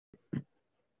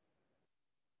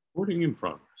Recording in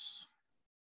progress.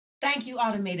 Thank you,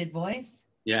 automated voice.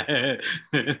 Yeah.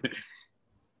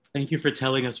 Thank you for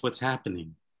telling us what's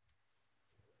happening.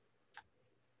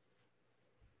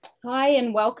 Hi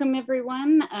and welcome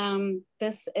everyone.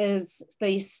 This is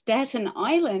the Staten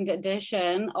Island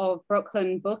edition of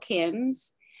Brooklyn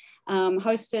Bookends,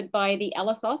 hosted by the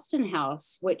Alice Austen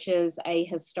House, which is a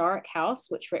historic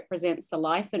house which represents the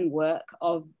life and work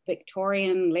of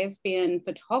Victorian lesbian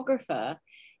photographer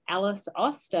Alice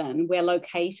Austen. We're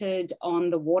located on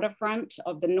the waterfront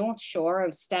of the North Shore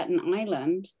of Staten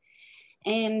Island.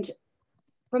 And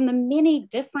from the many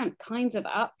different kinds of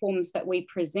art forms that we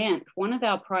present, one of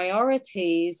our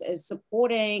priorities is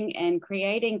supporting and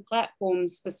creating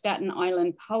platforms for Staten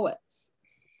Island poets.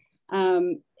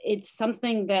 It's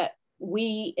something that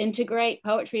we integrate.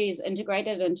 Poetry is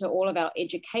integrated into all of our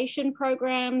education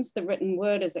programs. The written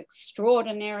word is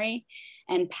extraordinary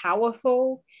and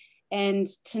powerful. And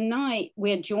tonight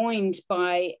we're joined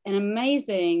by an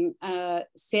amazing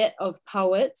set of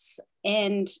poets,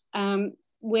 and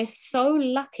we're so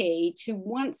lucky to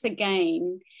once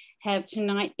again have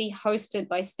tonight be hosted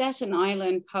by Staten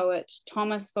Island poet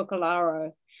Thomas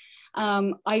Fukularo.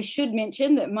 I should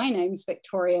mention that my name's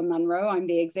Victoria Munro. I'm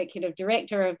the executive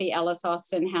director of the Alice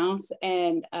Austen House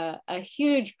and a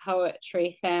huge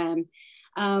poetry fan.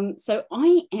 So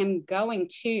I am going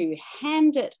to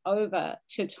hand it over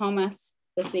to Thomas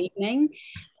this evening.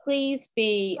 Please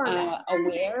be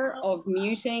aware of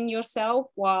muting yourself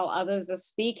while others are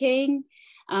speaking.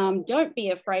 Don't be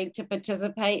afraid to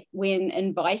participate when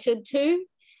invited to,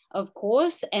 of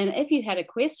course. And if you had a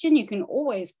question, you can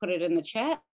always put it in the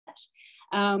chat.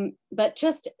 But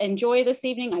just enjoy this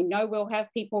evening. I know we'll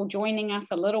have people joining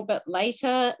us a little bit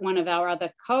later. One of our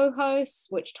other co-hosts,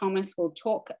 which Thomas will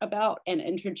talk about and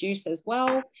introduce as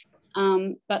well.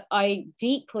 But I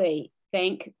deeply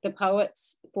thank the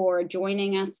poets for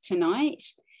joining us tonight.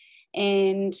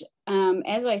 And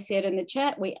as I said in the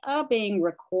chat, we are being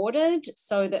recorded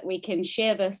so that we can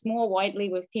share this more widely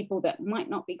with people that might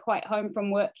not be quite home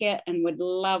from work yet and would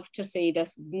love to see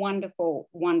this wonderful,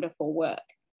 wonderful work.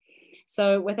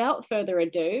 So without further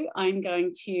ado, I'm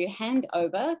going to hand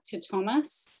over to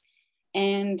Thomas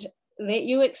and let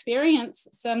you experience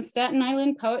some Staten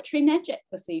Island poetry magic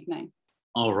this evening.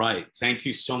 All right. Thank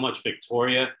you so much,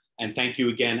 Victoria. And thank you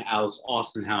again, Alice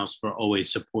Austen House, for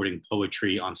always supporting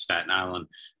poetry on Staten Island.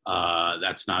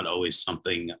 That's not always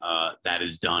something that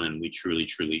is done, and we truly,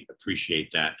 truly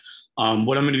appreciate that.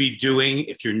 What I'm going to be doing,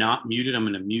 if you're not muted, I'm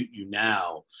going to mute you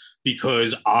now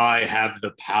because I have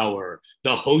the power,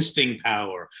 the hosting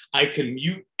power. I can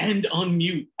mute and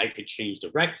unmute. I could change the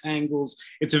rectangles.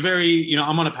 It's a very,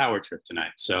 I'm on a power trip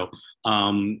tonight. So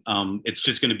it's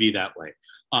just going to be that way.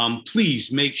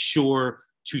 Please make sure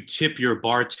to tip your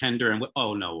bartender. And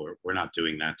oh no, we're not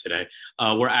doing that today.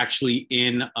 We're actually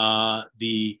in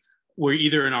we're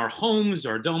either in our homes,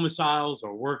 our domiciles,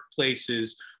 or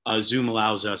workplaces. Zoom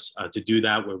allows us to do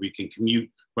that, where we can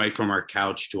commute right from our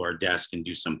couch to our desk and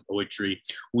do some poetry.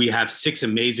 We have 6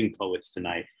 amazing poets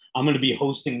tonight. I'm going to be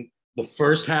hosting the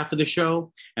first half of the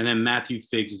show, and then Matthew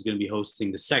Figgs is going to be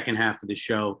hosting the second half of the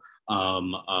show.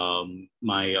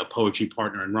 My poetry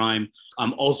partner in rhyme.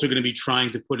 I'm also going to be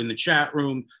trying to put in the chat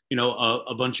room,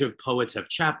 a bunch of poets have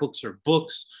chapbooks or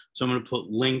books. So I'm going to put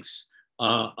links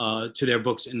to their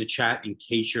books in the chat in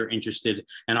case you're interested.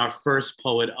 And our first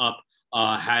poet up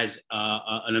has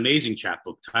an amazing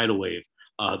chapbook, Tidal Wave,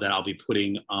 that I'll be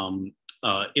putting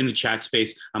in the chat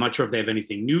space. I'm not sure if they have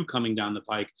anything new coming down the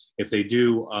pike. If they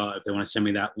do, if they want to send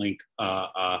me that link,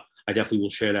 I definitely will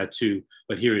share that too.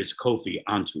 But here is Kofi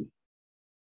Antu.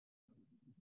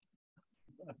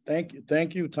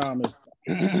 Thank you, Thomas.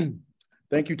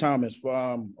 Thank you, Thomas,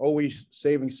 for always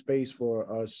saving space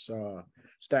for us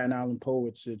Staten Island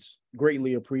poets. It's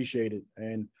greatly appreciated.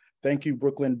 And thank you,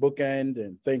 Brooklyn Bookend,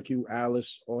 and thank you,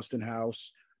 Alice Austen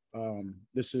House.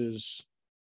 This is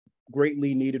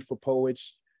greatly needed for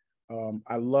poets.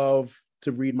 I love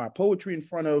to read my poetry in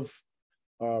front of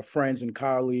friends and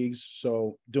colleagues.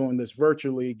 So doing this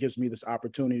virtually gives me this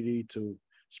opportunity to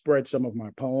spread some of my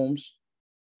poems.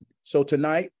 So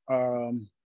tonight, I'm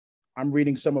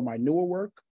reading some of my newer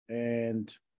work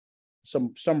and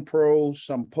some prose,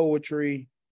 some poetry.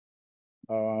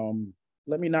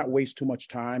 Let me not waste too much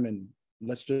time and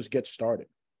let's just get started.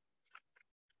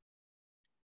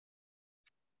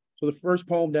 So the first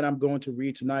poem that I'm going to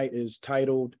read tonight is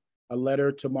titled A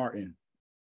Letter to Martin.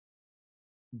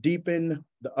 Deepen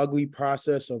the ugly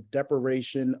process of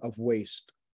deprivation of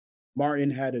waste. Martin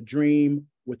had a dream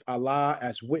with Allah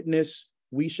as witness.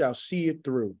 We shall see it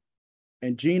through.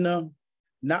 And Gina,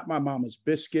 not my mama's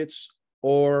biscuits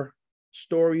or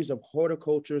stories of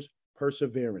horticulture's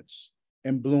perseverance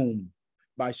and bloom.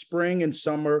 By spring and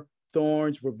summer,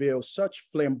 thorns reveal such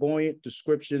flamboyant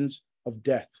descriptions of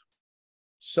death.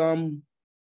 Some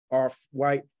are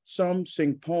white, some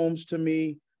sing poems to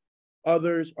me,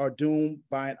 others are doomed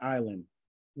by an island.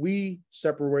 We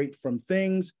separate from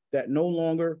things that no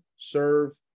longer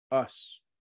serve us.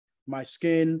 My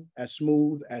skin as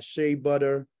smooth as shea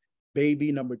butter,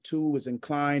 baby number 2 is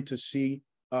inclined to see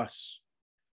us.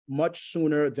 Much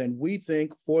sooner than we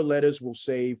think 4 letters will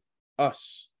save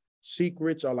us.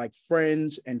 Secrets are like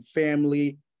friends and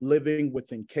family living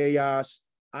within chaos.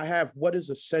 I have what is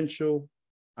essential.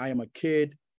 I am a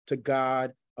kid to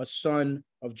God, a son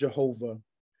of Jehovah.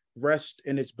 Rest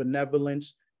in its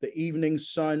benevolence. The evening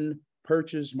sun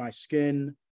purges my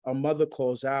skin. A mother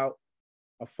calls out.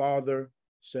 A father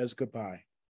says goodbye.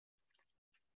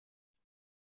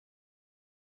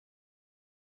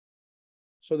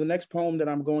 So the next poem that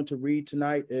I'm going to read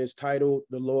tonight is titled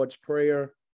The Lord's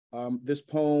Prayer. This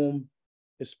poem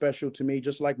is special to me,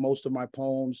 just like most of my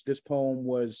poems. This poem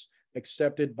was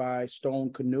accepted by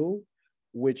Stone Canoe,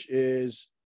 which is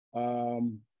a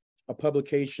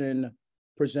publication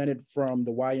presented from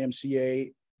the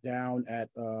YMCA down at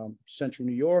Central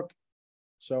New York.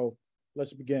 So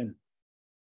let's begin.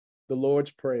 The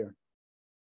Lord's Prayer.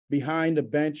 Behind the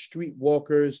bench,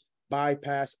 streetwalkers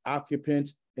bypass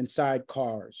occupants inside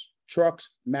cars. Trucks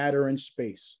matter in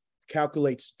space,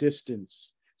 calculates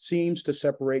distance, seems to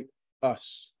separate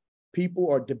us. People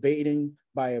are debating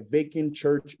by a vacant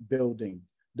church building,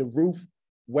 the roof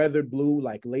weathered blue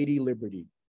like Lady Liberty.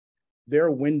 There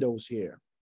are windows here.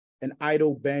 An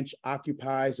idle bench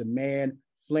occupies a man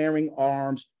flaring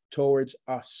arms towards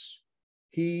us.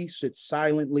 He sits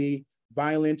silently.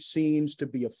 Violence seems to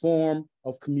be a form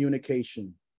of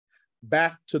communication.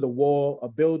 Back to the wall, a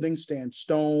building stands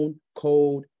stone,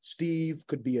 cold. Steve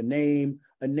could be a name.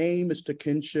 A name is to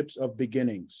kinships of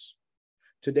beginnings.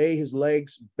 Today his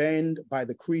legs bend by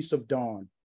the crease of dawn,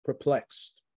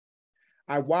 perplexed.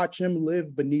 I watch him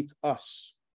live beneath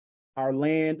us. Our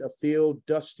land, a field,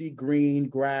 dusty green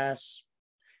grass.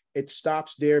 It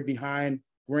stops there behind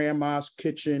grandma's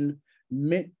kitchen,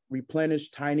 mint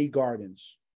replenished tiny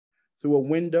gardens. Through a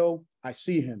window, I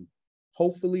see him.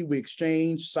 Hopefully we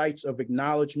exchange sites of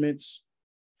acknowledgements.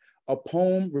 A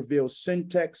poem reveals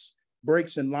syntax,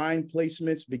 breaks and line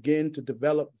placements begin to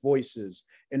develop voices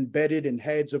embedded in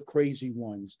heads of crazy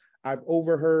ones. I've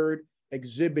overheard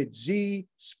Exhibit Z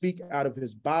speak out of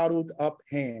his bottled up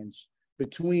hands.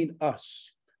 Between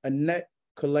us, a net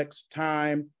collects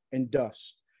time and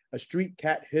dust. A street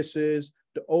cat hisses,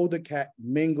 the older cat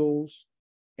mingles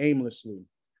aimlessly.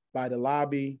 By the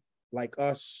lobby, like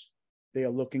us, they are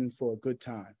looking for a good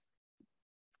time.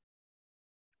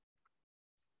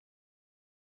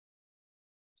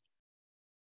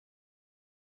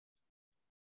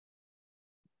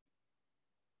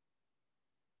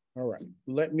 All right,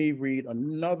 let me read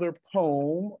another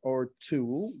poem or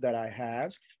two that I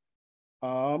have.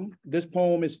 This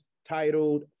poem is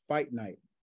titled Fight Night.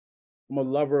 I'm a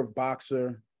lover of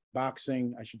boxing,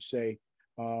 I should say.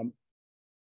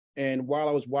 And while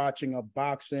I was watching a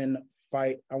boxing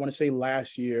fight, I want to say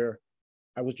last year,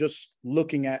 I was just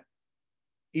looking at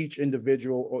each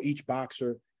individual or each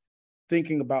boxer,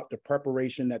 thinking about the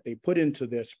preparation that they put into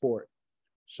their sport.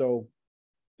 So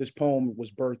this poem was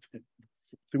birthed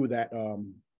through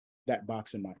that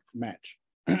boxing match.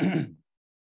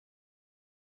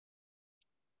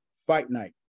 Fight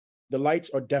night. The lights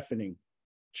are deafening.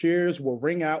 Cheers will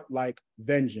ring out like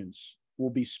vengeance will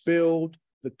be spilled.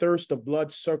 The thirst of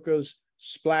blood suckers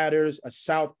splatters a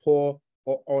southpaw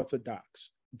or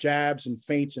orthodox. Jabs and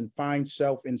feints and finds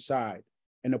self inside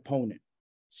an opponent.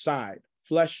 Side.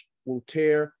 Flesh will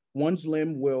tear. One's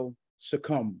limb will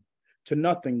succumb to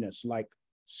nothingness like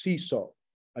seesaw,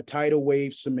 a tidal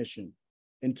wave submission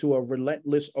into a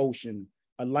relentless ocean.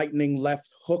 A lightning left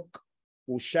hook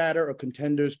will shatter a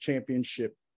contender's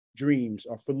championship. Dreams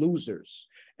are for losers,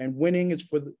 and winning is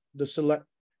for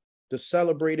the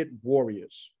celebrated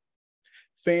warriors.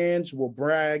 Fans will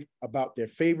brag about their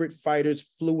favorite fighters'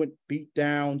 fluent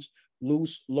beatdowns.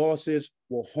 Loose losses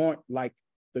will haunt like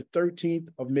the 13th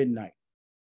of midnight.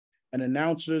 An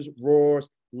announcer's roars,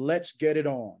 "Let's get it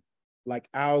on." Like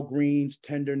Al Green's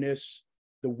tenderness,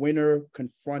 the winner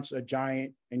confronts a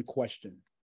giant in question.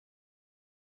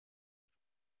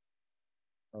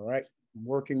 All right, I'm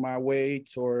working my way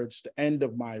towards the end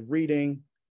of my reading.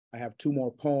 I have two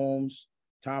more poems.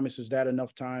 Thomas, is that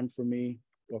enough time for me?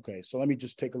 Okay, so let me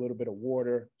just take a little bit of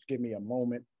water. Just give me a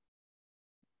moment.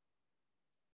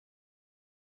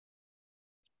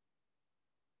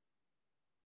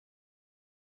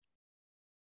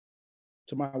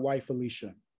 To my wife,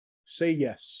 Alicia, say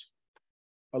yes.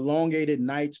 elongated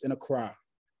nights in Accra,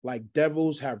 like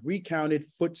devils have recounted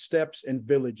footsteps in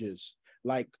villages,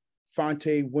 like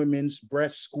Fonte women's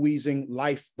breast squeezing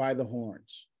life by the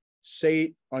horns. Say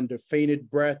it under fainted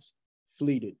breath,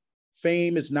 fleeted.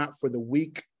 Fame is not for the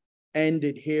weak, end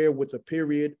it here with a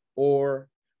period, or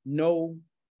no,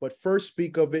 but first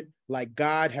speak of it like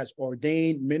God has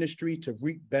ordained ministry to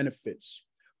reap benefits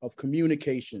of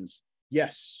communications.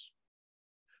 Yes.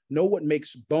 Know what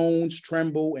makes bones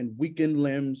tremble and weaken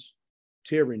limbs?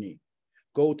 Tyranny.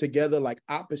 Go together like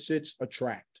opposites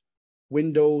attract.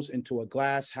 Windows into a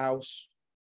glass house.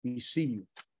 We see you.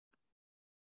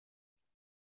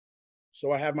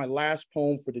 So I have my last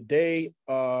poem for the day,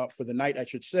 for the night, I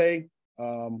should say.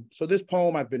 So this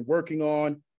poem I've been working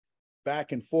on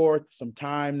back and forth some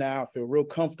time now. I feel real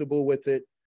comfortable with it.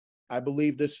 I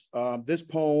believe this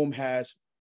poem has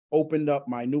opened up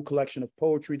my new collection of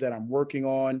poetry that I'm working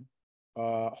on.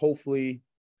 Hopefully,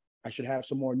 I should have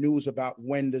some more news about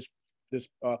when this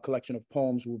collection of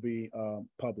poems will be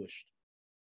published.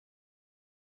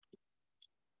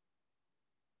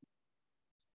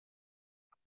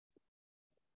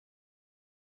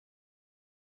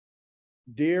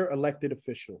 Dear elected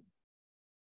official,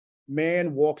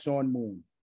 man walks on moon.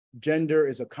 Gender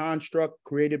is a construct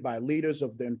created by leaders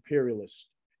of the imperialists.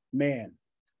 Man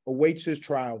awaits his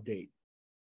trial date.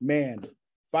 Man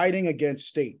fighting against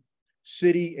state,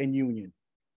 city, and union.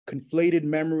 Conflated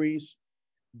memories,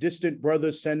 distant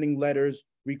brothers sending letters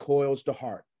recoils the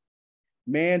heart.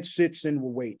 Man sits and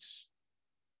waits.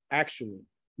 Actually,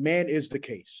 man is the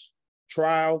case.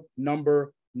 Trial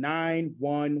number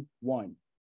 911.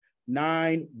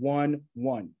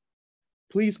 911.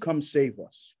 Please come save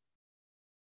us.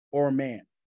 Or man.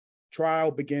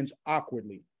 Trial begins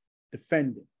awkwardly.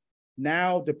 Defendant,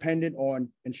 now dependent on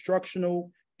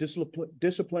instructional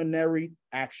disciplinary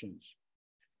actions,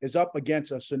 is up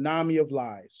against a tsunami of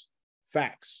lies.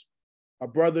 Facts. A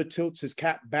brother tilts his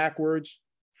cap backwards.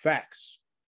 Facts.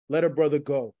 Let a brother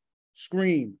go.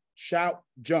 Scream, shout,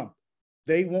 jump.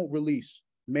 They won't release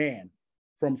man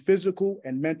from physical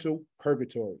and mental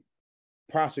purgatory.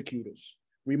 Prosecutors.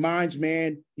 Reminds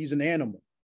man he's an animal,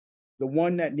 the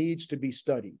one that needs to be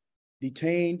studied,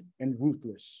 detained and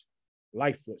ruthless,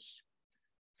 lifeless.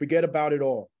 Forget about it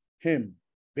all. Him,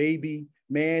 baby,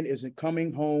 man isn't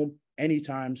coming home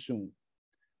anytime soon.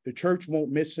 The church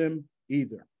won't miss him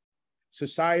either.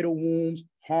 Societal wounds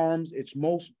harms its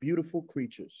most beautiful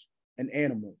creatures, an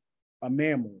animal, a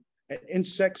mammal, an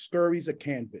insect scurries a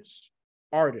canvas.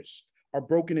 Artists are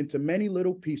broken into many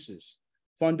little pieces.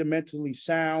 Fundamentally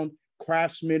sound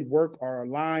craftsmen work are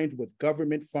aligned with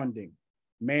government funding.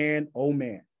 Man, oh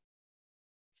man.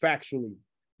 Factually,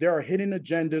 there are hidden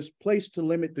agendas placed to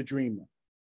limit the dreamer.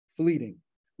 Fleeting.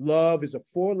 Love is a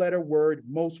four-letter word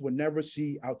most would never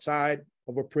see outside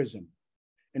of a prison.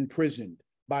 Imprisoned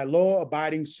by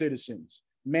law-abiding citizens.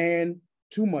 Man,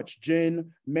 too much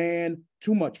gin. Man,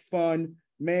 too much fun.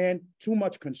 Man, too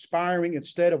much conspiring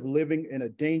instead of living in a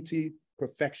dainty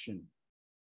perfection.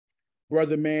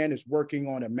 Brother man is working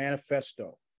on a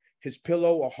manifesto. His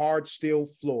pillow a hard steel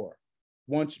floor.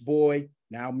 Once boy,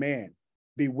 now man.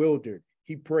 Bewildered,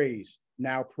 he prays,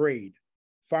 now prayed.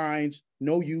 Finds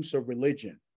no use of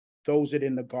religion. Throws it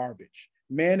in the garbage.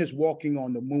 Man is walking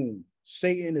on the moon.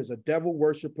 Satan is a devil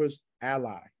worshiper's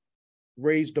ally.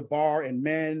 Raise the bar and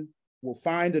man will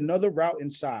find another route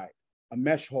inside. A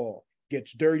mesh hall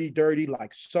gets dirty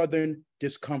like southern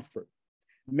discomfort.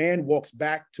 Man walks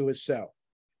back to his cell.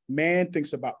 Man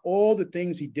thinks about all the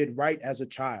things he did right as a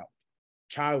child.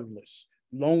 Childless,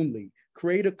 lonely.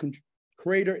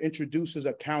 Creator introduces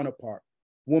a counterpart.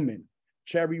 Woman,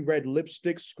 cherry red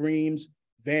lipstick screams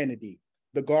vanity.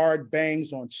 The guard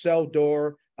bangs on cell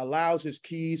door, allows his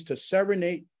keys to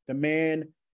serenade the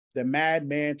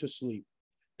madman to sleep.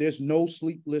 There's no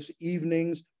sleepless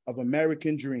evenings of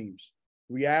American dreams.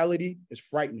 Reality is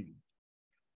frightening.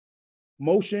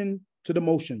 Motion to the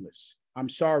motionless. I'm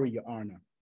sorry, Your Honor.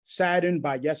 Saddened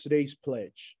by yesterday's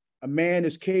pledge. A man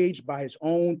is caged by his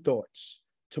own thoughts.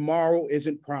 Tomorrow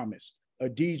isn't promised. A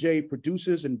DJ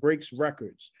produces and breaks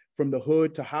records. From the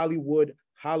hood to Hollywood,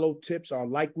 hollow tips are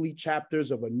likely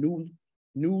chapters of a new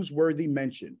newsworthy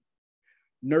mention.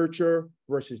 Nurture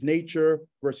versus nature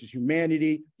versus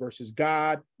humanity versus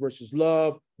God versus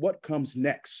love. What comes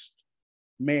next?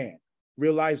 Man,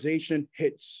 realization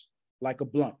hits like a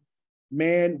blunt.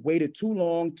 Man waited too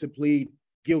long to plead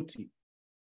guilty.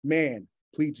 Man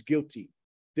pleads guilty.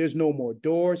 There's no more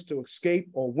doors to escape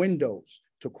or windows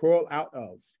to crawl out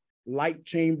of. Light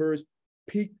chambers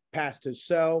peeked past his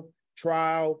cell.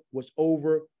 Trial was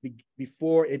over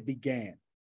before it began.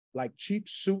 Like cheap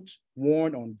suits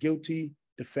worn on guilty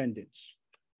defendants.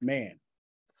 Man,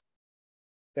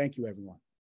 Thank you, everyone.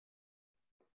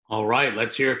 All right,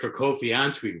 let's hear it for Kofi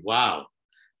Antwi. Wow,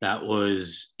 that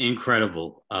was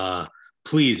incredible.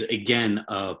 Please, again,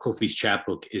 Kofi's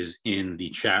chapbook is in the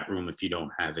chat room. If you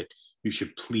don't have it, you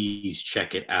should please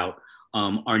check it out.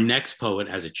 Our next poet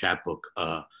has a chapbook.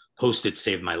 Post-it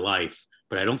saved my life,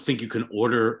 but I don't think you can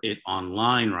order it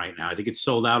online right now. I think it's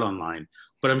sold out online,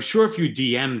 but I'm sure if you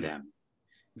DM them,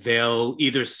 they'll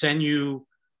either send you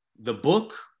the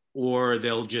book or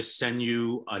they'll just send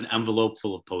you an envelope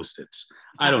full of Post-its.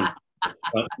 I don't know.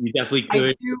 But you definitely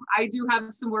could. I do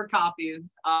have some more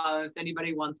copies. If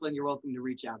anybody wants one, you're welcome to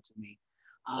reach out to me.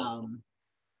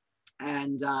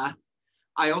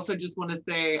 I also just want to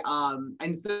say,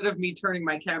 instead of me turning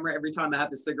my camera every time I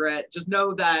have a cigarette, just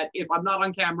know that if I'm not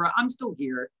on camera, I'm still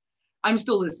here. I'm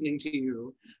still listening to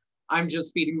you. I'm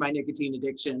just feeding my nicotine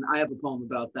addiction. I have a poem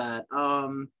about that.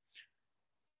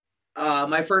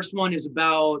 My first one is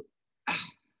about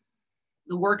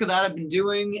the work that I've been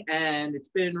doing, and it's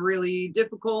been really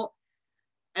difficult.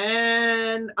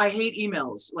 And I hate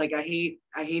emails. Like I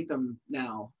hate them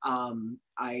now.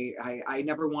 I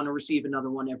never want to receive another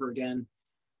one ever again.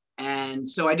 And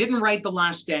so I didn't write the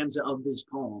last stanza of this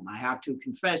poem. I have to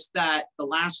confess that the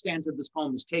last stanza of this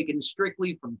poem is taken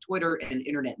strictly from Twitter and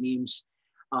internet memes.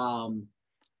 And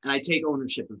I take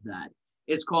ownership of that.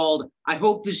 It's called, I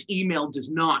hope this email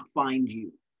does not find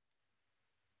you.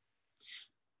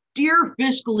 Dear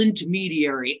fiscal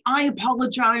intermediary, I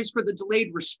apologize for the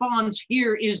delayed response.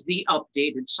 Here is the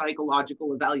updated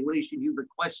psychological evaluation you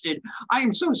requested. I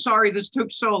am so sorry this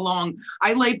took so long.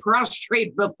 I lay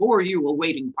prostrate before you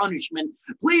awaiting punishment.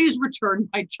 Please return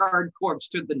my charred corpse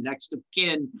to the next of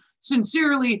kin.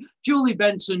 Sincerely, Julie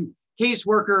Benson,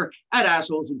 caseworker at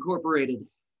Assholes Incorporated.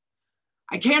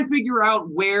 I can't figure out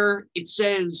where it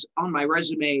says on my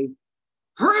resume,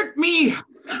 hurt me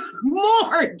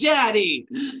more, Daddy.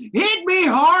 Hit me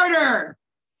harder.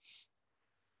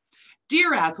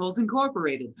 Dear Assholes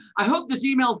Incorporated, I hope this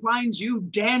email finds you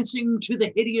dancing to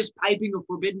the hideous piping of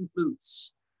forbidden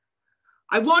flutes.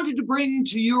 I wanted to bring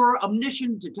to your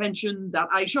omniscient attention that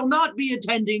I shall not be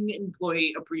attending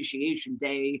Employee Appreciation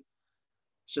Day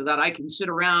so that I can sit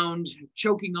around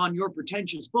choking on your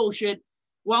pretentious bullshit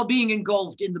while being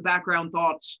engulfed in the background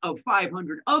thoughts of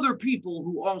 500 other people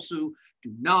who also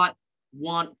do not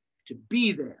want to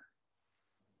be there.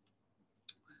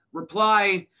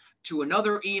 Reply to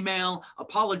another email,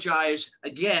 apologize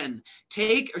again.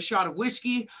 Take a shot of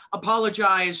whiskey,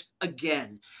 apologize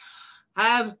again.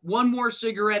 Have one more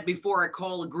cigarette before I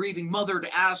call a grieving mother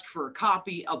to ask for a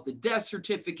copy of the death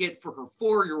certificate for her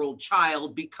 4-year-old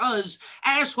child because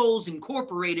Assholes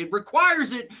Incorporated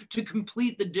requires it to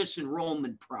complete the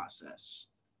disenrollment process.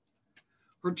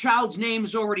 Her child's name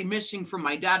is already missing from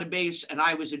my database, and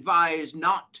I was advised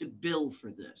not to bill for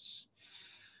this.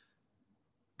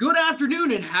 Good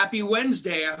afternoon and happy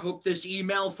Wednesday. I hope this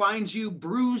email finds you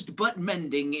bruised but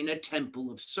mending in a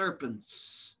temple of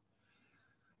serpents.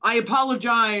 I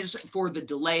apologize for the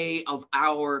delay of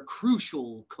our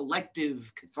crucial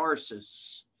collective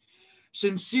catharsis.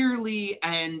 Sincerely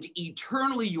and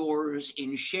eternally yours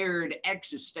in shared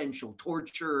existential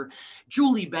torture,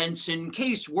 Julie Benson,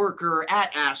 caseworker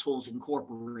at Assholes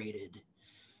Incorporated.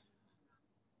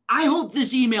 I hope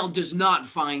this email does not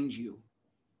find you.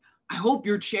 I hope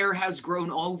your chair has grown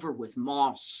over with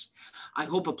moss. I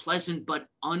hope a pleasant but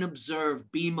unobserved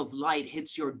beam of light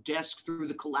hits your desk through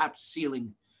the collapsed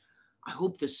ceiling. I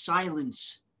hope the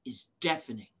silence is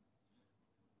deafening.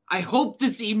 I hope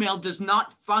this email does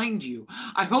not find you.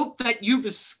 I hope that you've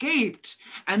escaped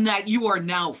and that you are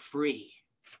now free.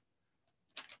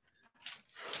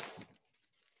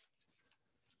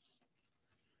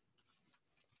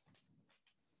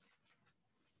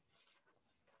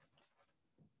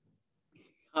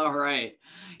 All right.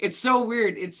 It's so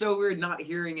weird. It's so weird not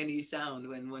hearing any sound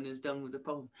when one is done with the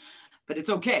poem, but it's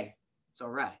okay. It's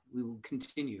all right. We will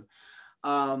continue.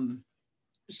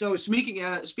 So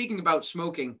speaking about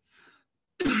smoking,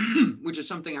 which is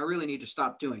something I really need to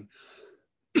stop doing.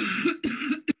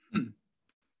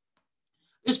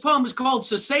 This poem is called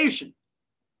Cessation.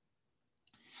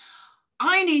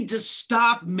 I need to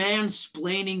stop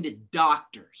mansplaining to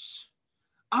doctors.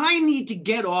 I need to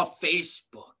get off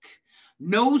Facebook.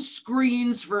 No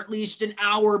screens for at least an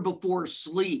hour before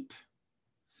sleep.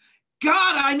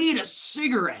 God, I need a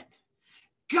cigarette.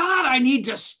 God, I need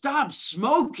to stop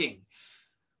smoking.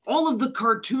 All of the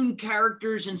cartoon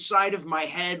characters inside of my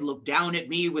head look down at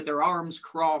me with their arms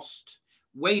crossed,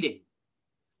 waiting.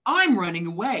 I'm running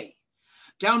away,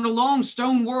 down a long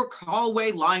stonework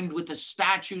hallway lined with the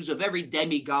statues of every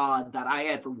demigod that I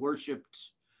ever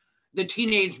worshipped. The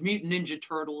Teenage Mutant Ninja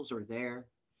Turtles are there,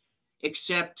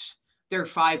 except They're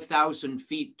 5,000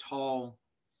 feet tall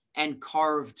and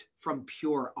carved from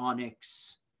pure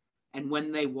onyx. And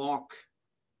when they walk,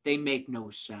 they make no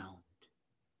sound.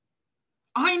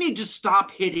 I need to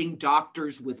stop hitting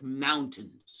doctors with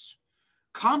mountains.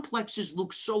 Complexes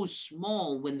look so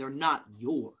small when they're not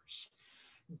yours.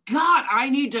 God, I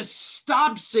need to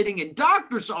stop sitting in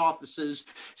doctors' offices,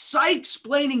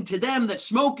 explaining to them that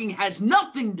smoking has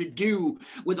nothing to do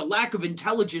with a lack of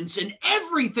intelligence and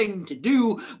everything to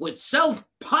do with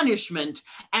self-punishment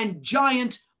and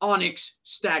giant onyx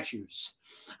statues.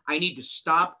 I need to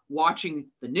stop watching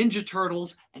the Ninja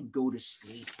Turtles and go to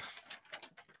sleep.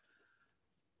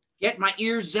 Get my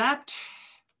ears zapped,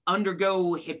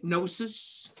 undergo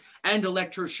hypnosis and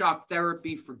electroshock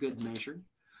therapy for good measure.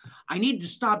 I need to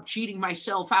stop cheating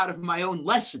myself out of my own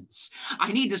lessons.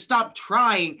 I need to stop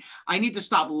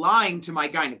lying to my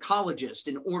gynecologist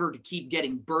in order to keep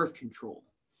getting birth control.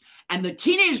 And the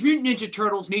Teenage Mutant Ninja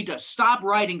Turtles need to stop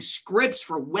writing scripts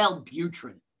for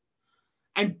Wellbutrin.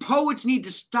 And poets need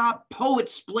to stop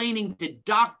poet-splaining to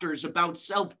doctors about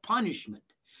self-punishment.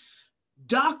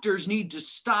 Doctors need to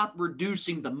stop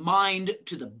reducing the mind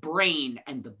to the brain,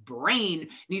 and the brain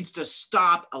needs to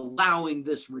stop allowing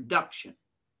this reduction.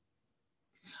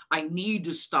 I need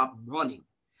to stop running,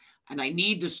 and I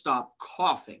need to stop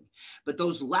coughing, but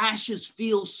those lashes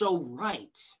feel so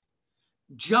right.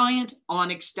 Giant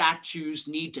onyx statues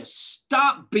need to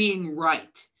stop being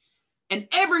right. And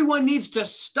everyone needs to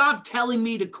stop telling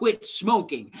me to quit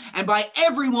smoking. And by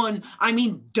everyone, I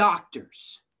mean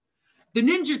doctors. The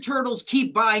Ninja Turtles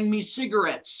keep buying me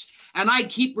cigarettes, and I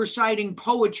keep reciting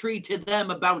poetry to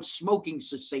them about smoking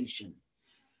cessation.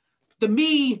 The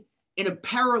me in a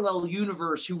parallel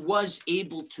universe who was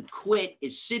able to quit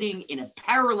is sitting in a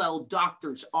parallel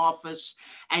doctor's office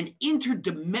and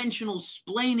interdimensional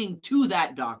splaining to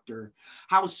that doctor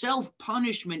how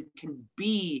self-punishment can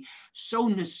be so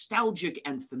nostalgic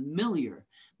and familiar,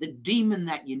 the demon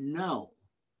that you know.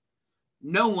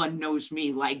 No one knows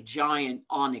me like giant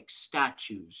onyx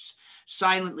statues,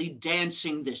 silently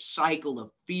dancing this cycle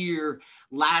of fear,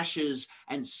 lashes,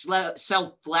 and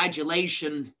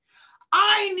self-flagellation.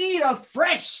 I need a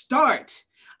fresh start.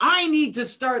 I need to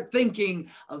start thinking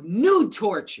of new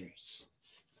tortures.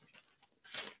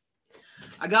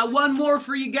 I got one more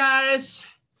for you guys.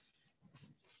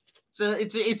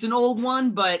 It's an old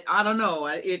one, but I don't know.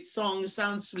 Its song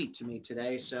sounds sweet to me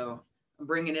today, so I'm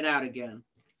bringing it out again.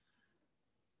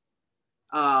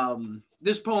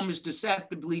 This poem is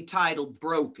deceptively titled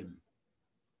Broken.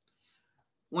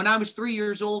 When I was 3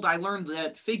 years old, I learned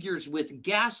that figures with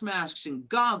gas masks and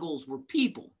goggles were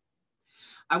people.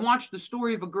 I watched the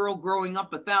story of a girl growing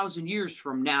up 1,000 years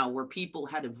from now, where people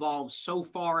had evolved so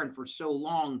far and for so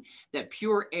long that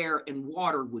pure air and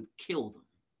water would kill them.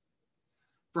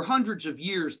 For hundreds of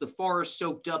years, the forest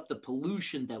soaked up the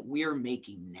pollution that we're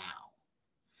making now.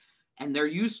 And there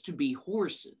used to be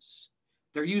horses.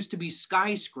 There used to be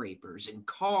skyscrapers and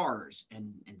cars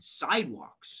and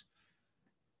sidewalks.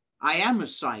 I am a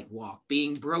sidewalk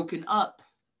being broken up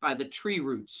by the tree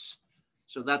roots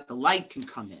so that the light can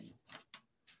come in.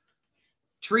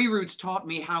 Tree roots taught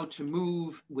me how to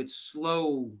move with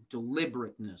slow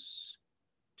deliberateness,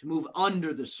 to move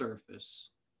under the surface.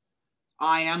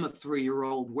 I am a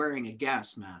 3-year-old wearing a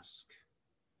gas mask.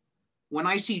 When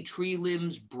I see tree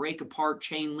limbs break apart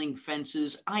chain link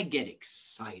fences, I get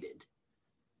excited.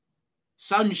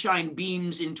 Sunshine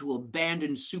beams into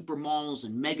abandoned supermalls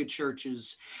and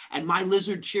megachurches, and my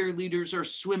lizard cheerleaders are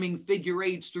swimming figure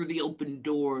eights through the open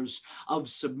doors of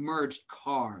submerged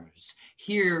cars.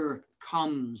 Here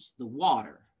comes the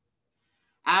water.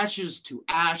 Ashes to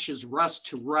ashes, rust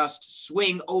to rust,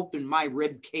 swing open my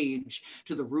rib cage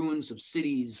to the ruins of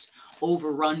cities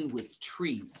overrun with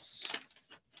trees.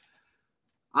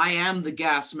 I am the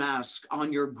gas mask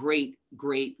on your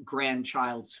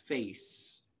great-great-grandchild's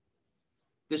face.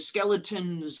 The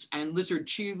skeletons and lizard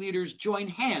cheerleaders join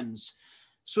hands,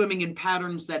 swimming in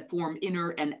patterns that form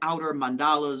inner and outer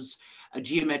mandalas, a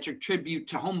geometric tribute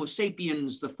to Homo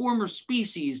sapiens, the former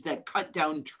species that cut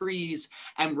down trees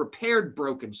and repaired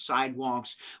broken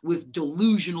sidewalks with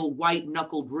delusional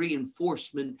white-knuckled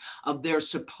reinforcement of their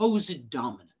supposed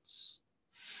dominance.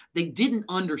 They didn't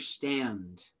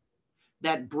understand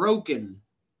that broken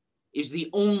is the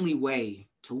only way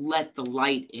to let the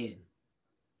light in.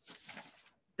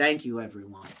 Thank you,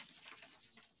 everyone.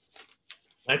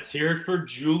 Let's hear it for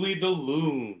Julie the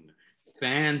Loon.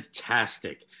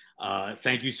 Fantastic.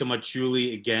 Thank you so much,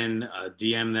 Julie. Again,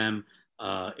 DM them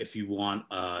if you want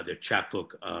their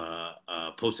chapbook,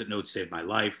 Post-it notes saved my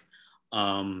life.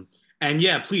 And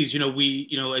yeah, please,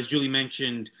 as Julie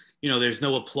mentioned, there's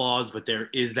no applause, but there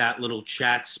is that little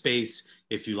chat space.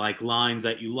 If you like lines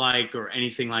that you like or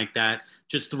anything like that,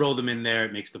 just throw them in there.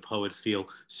 It makes the poet feel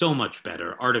so much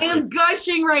better. I'm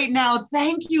gushing right now.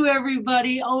 Thank you,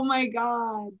 everybody. Oh my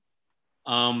God.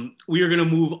 We are going to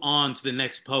move on to the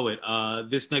next poet.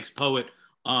 This next poet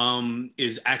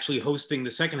is actually hosting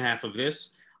the second half of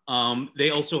this.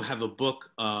 They also have a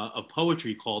book of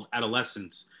poetry called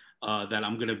Adolescence that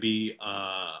I'm going to be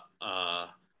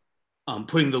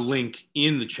putting the link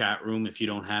in the chat room. If you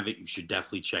don't have it, you should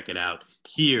definitely check it out.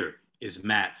 Here is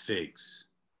Matt Figs.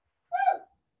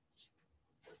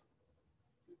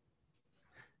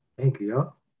 Thank you,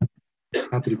 y'all.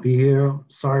 Happy to be here.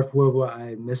 Sorry for what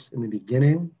I missed in the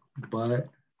beginning, but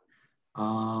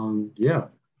yeah,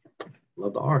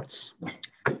 love the arts.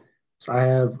 So I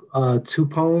have 2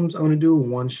 poems I'm gonna do,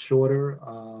 one shorter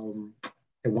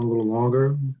and one a little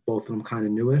longer, both of them kind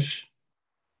of newish.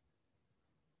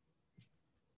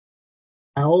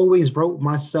 I always wrote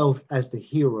myself as the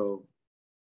hero,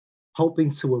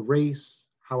 hoping to erase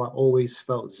how I always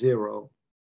felt zero.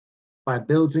 By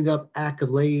building up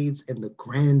accolades in the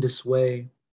grandest way.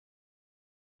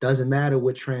 Doesn't matter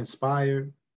what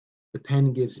transpired, the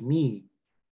pen gives me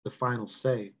the final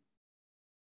say.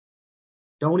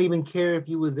 Don't even care if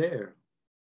you were there.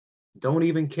 Don't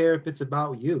even care if it's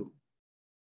about you.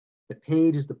 The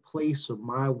page is the place where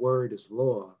my word is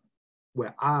law,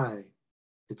 where I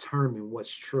determine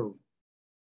what's true.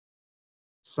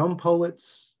 Some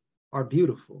poets are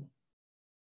beautiful,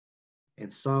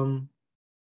 and some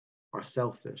are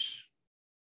selfish.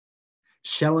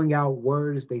 Shelling out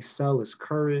words they sell as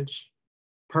courage,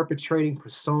 perpetrating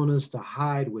personas to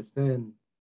hide within.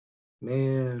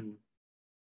 Man,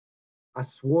 I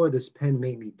swore this pen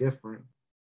made me different.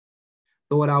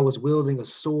 Thought I was wielding a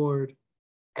sword,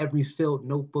 every filled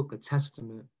notebook a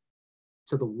testament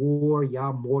to the war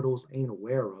y'all mortals ain't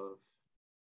aware of.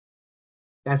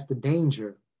 That's the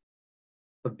danger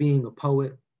of being a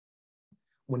poet.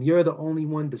 When you're the only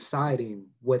one deciding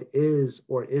what is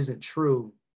or isn't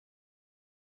true,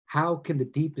 how can the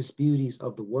deepest beauties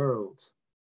of the world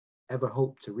ever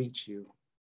hope to reach you?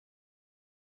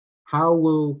 How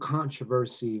will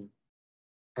controversy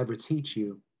ever teach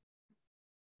you?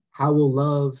 How will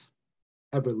love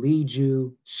ever lead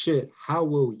you? Shit, how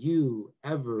will you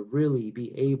ever really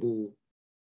be able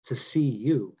to see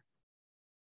you?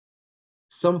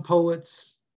 Some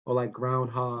poets are like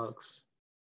groundhogs,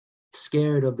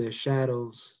 scared of their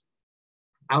shadows,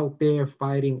 out there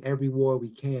fighting every war we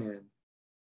can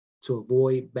to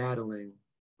avoid battling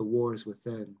the wars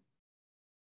within.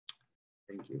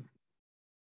 Thank you.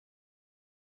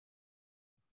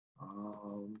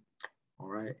 All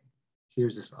right,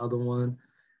 here's this other one.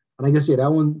 And I guess, yeah,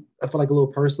 that one, I felt like a little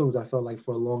personal because I felt like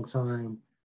for a long time,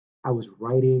 I was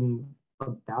writing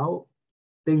about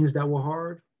things that were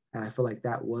hard. And I feel like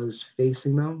that was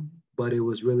facing them, but it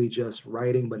was really just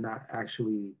writing, but not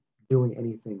actually doing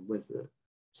anything with it.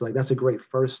 So like, that's a great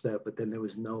first step, but then there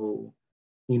was no,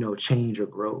 change or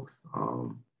growth.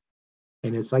 And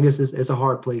I guess it's a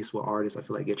hard place where artists, I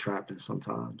feel like, get trapped in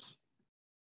sometimes.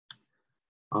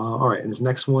 All right, and this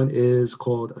next one is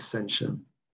called Ascension.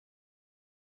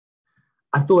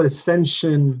 I thought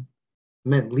ascension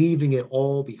meant leaving it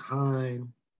all behind,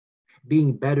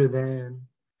 being better than,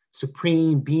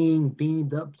 supreme being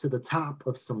beamed up to the top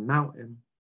of some mountain,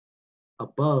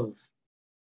 above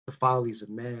the follies of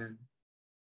man.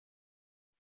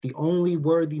 The only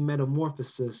worthy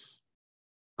metamorphosis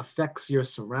affects your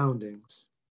surroundings.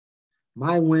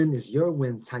 My win is your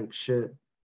win type shit.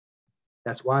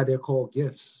 That's why they're called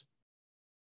gifts.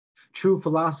 True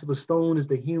philosopher's stone is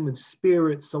the human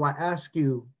spirit. So I ask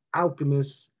you,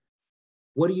 alchemists,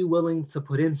 what are you willing to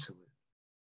put into it?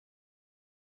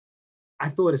 I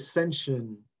thought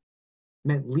ascension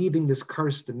meant leaving this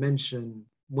cursed dimension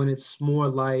when it's more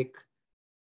like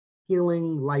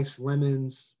healing life's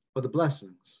lemons or the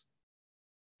blessings.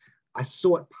 I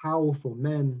sought powerful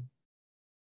men,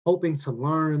 hoping to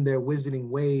learn their wizarding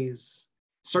ways,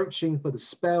 searching for the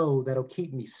spell that'll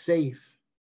keep me safe,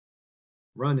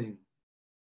 running.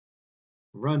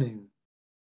 But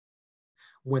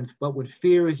when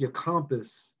fear is your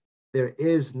compass, there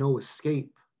is no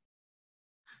escape.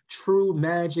 True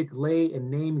magic lay in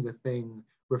naming a thing,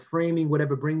 reframing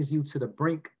whatever brings you to the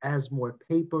brink as more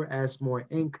paper, as more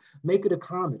ink. Make it a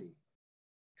comedy.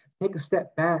 Take a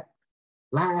step back,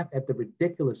 laugh at the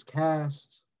ridiculous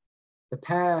cast. The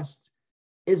past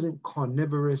isn't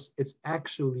carnivorous, it's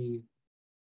actually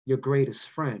your greatest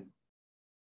friend.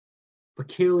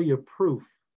 Peculiar proof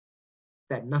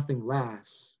that nothing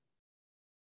lasts.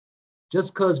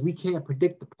 Just because we can't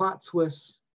predict the plot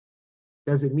twist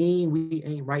doesn't mean we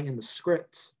ain't writing the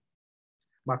script.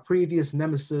 My previous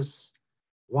nemesis,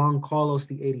 Juan Carlos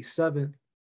the 87th,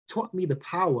 taught me the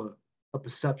power of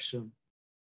perception.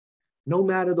 No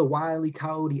matter the wily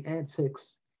coyote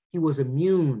antics, he was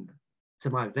immune to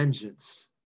my vengeance.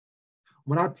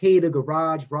 When I paid a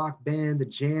garage rock band to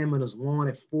jam on his lawn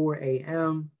at 4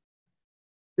 a.m.,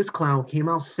 this clown came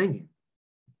out singing.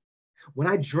 When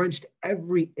I drenched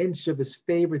every inch of his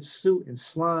favorite suit in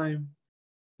slime,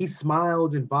 he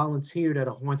smiled and volunteered at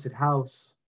a haunted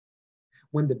house.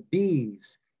 When the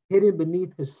bees hidden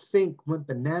beneath his sink went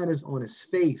bananas on his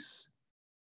face,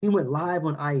 he went live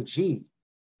on IG,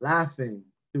 laughing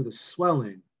through the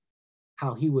swelling,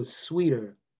 how he was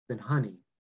sweeter than honey.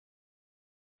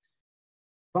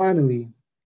 Finally,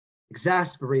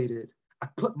 exasperated, I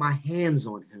put my hands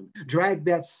on him, dragged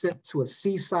that simp to a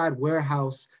seaside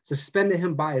warehouse, suspended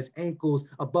him by his ankles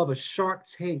above a shark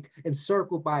tank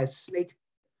encircled by a snake,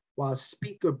 while a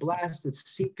speaker blasted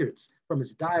secrets from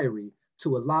his diary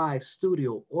to a live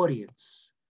studio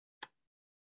audience.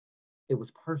 It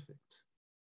was perfect.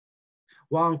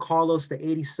 Juan Carlos, the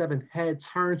 87th head,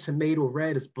 turned tomato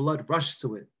red as blood rushed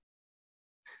to it.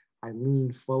 I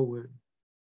leaned forward,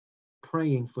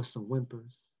 praying for some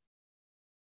whimpers.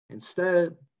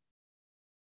 Instead,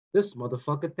 this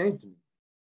motherfucker thanked me.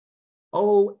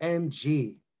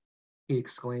 OMG, he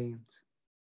exclaimed.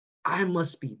 I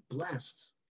must be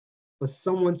blessed for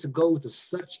someone to go to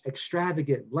such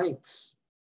extravagant lengths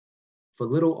for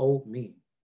little old me.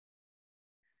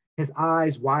 His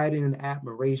eyes widened in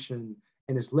admiration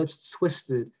and his lips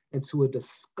twisted into a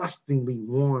disgustingly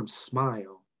warm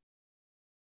smile.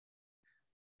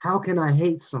 How can I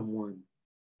hate someone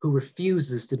who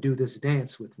refuses to do this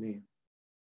dance with me?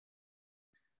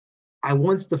 I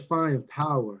once defined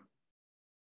power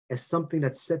as something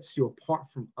that sets you apart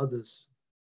from others,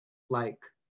 like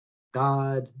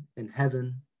God and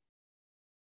heaven.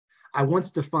 I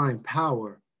once defined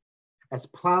power as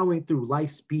plowing through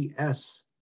life's BS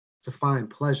to find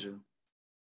pleasure.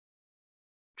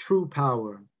 True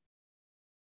power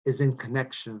is in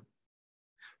connection.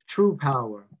 True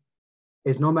power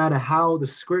is no matter how the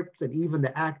script and even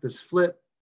the actors flip,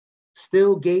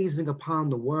 still gazing upon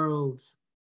the world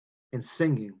and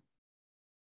singing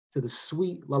to the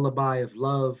sweet lullaby of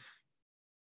love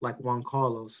like Juan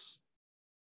Carlos.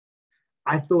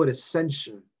 I thought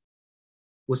ascension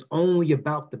was only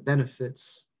about the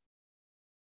benefits.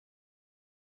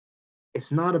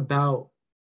 It's not about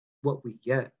what we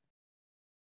get.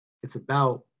 It's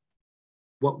about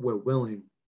what we're willing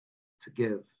to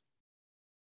give.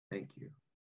 Thank you.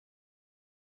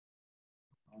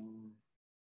 All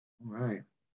right.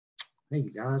 Thank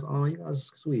you guys. Oh, you guys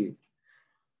are sweet.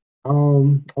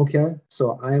 Okay,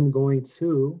 so I am going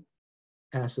to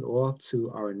pass it off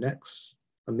to our next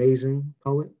amazing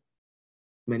poet.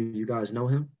 Many of you guys know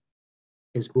him.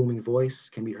 His booming voice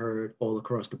can be heard all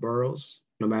across the boroughs,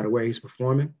 no matter where he's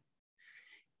performing.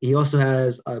 He also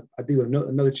has, I think,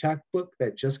 another chapbook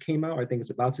that just came out. I think it's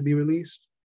about to be released.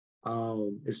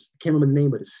 Can't remember the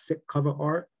name, but it's sick cover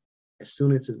art. As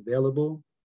soon as it's available,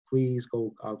 please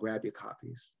go grab your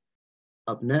copies.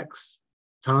 Up next,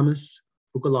 Thomas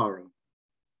Bucalaro.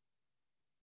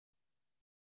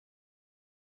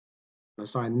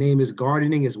 Sorry, name is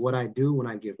Gardening is What I Do When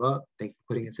I Give Up. Thank you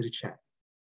for putting it into the chat.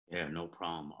 Yeah, no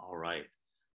problem. All right.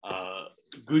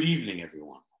 Good evening,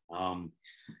 everyone.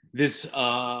 This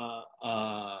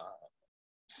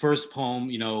first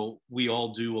poem, you know, we all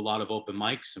do a lot of open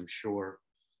mics, I'm sure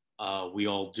we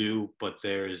all do, but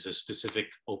there is a specific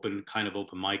kind of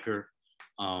open micer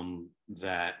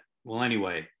that, well,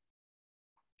 anyway,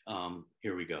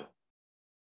 here we go.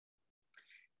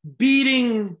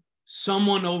 Beating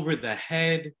someone over the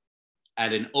head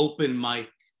at an open mic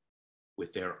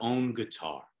with their own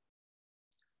guitar.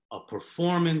 A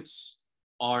performance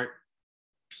art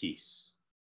piece.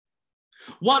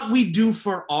 What we do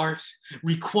for art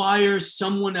requires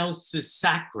someone else's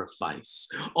sacrifice,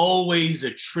 always a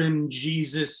trim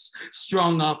Jesus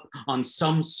strung up on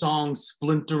some song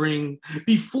splintering.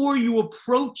 Before you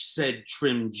approach said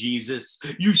trim Jesus,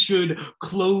 you should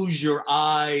close your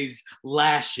eyes,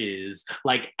 lashes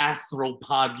like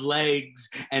arthropod legs,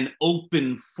 an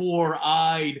open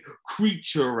four-eyed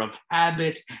creature of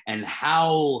habit and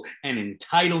howl and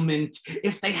entitlement.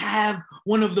 If they have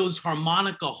one of those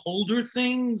harmonica holder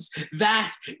things,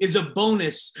 that is a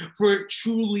bonus, for it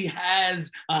truly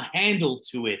has a handle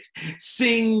to it.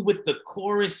 Sing with the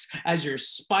chorus as your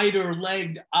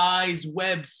spider-legged eyes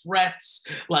web frets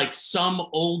like some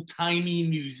old-timey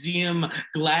museum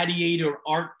gladiator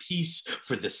art piece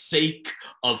for the sake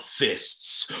of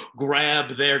fists.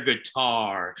 Grab their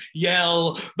guitar,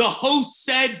 yell, "The host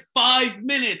said 5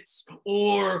 minutes,"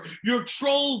 or "Your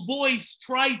troll voice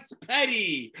trites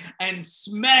petty," and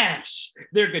smash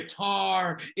their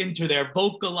guitar into their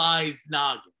vocalized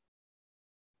noggin.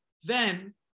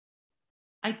 Then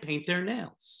I paint their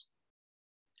nails,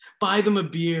 buy them a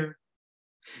beer,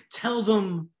 tell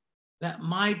them that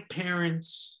my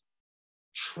parents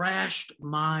trashed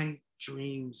my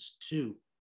dreams too.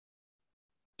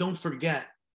 Don't forget,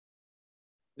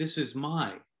 this is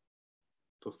my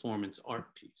performance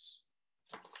art piece.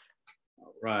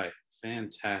 All right,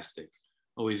 fantastic.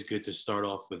 Always good to start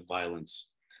off with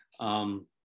violence.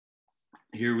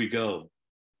 Here we go.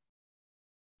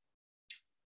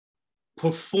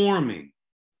 Performing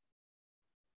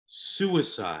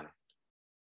suicide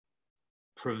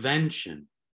prevention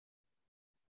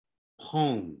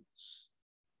poems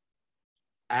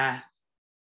at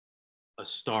a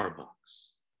Starbucks.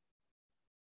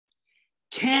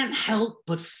 Can't help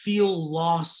but feel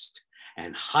lost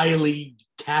and highly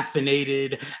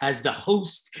caffeinated as the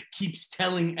host keeps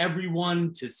telling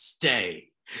everyone to stay.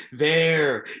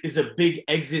 There is a big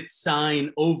exit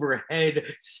sign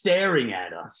overhead staring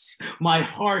at us. My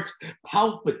heart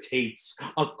palpitates,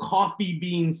 a coffee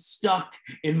bean stuck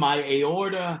in my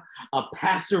aorta, a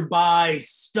passerby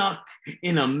stuck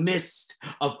in a mist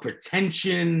of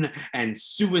pretension and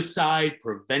suicide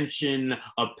prevention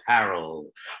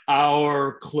apparel.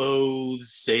 Our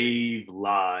clothes save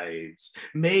lives,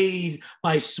 made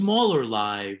by smaller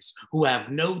lives who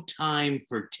have no time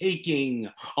for taking.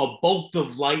 A bolt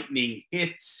of lightning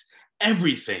hits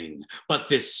everything but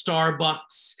this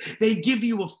Starbucks. They give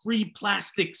you a free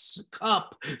plastic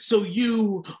cup so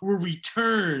you will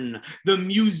return the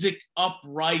music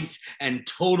upright and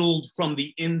totaled from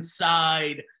the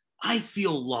inside. I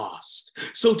feel lost.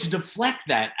 So to deflect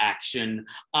that action,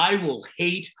 I will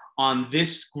hate on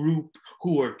this group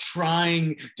who are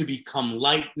trying to become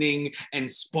lightning and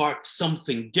spark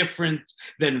something different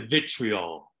than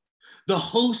vitriol. The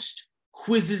host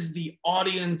quizzes the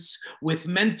audience with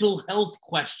mental health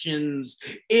questions.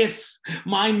 If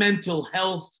my mental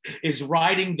health is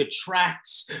riding the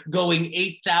tracks going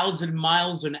 8,000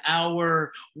 miles an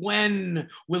hour, when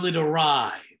will it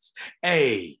arrive?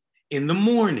 A, in the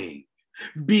morning.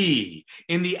 B,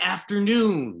 in the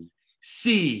afternoon.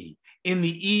 C, in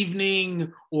the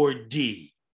evening. Or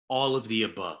D, all of the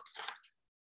above.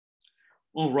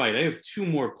 All right, I have 2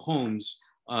 more poems.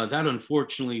 That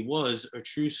unfortunately was a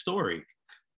true story.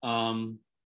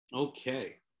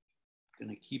 Okay,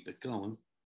 gonna keep it going.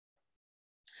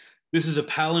 This is a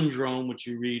palindrome, which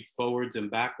you read forwards and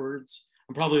backwards.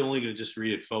 I'm probably only gonna just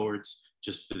read it forwards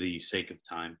just for the sake of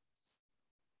time.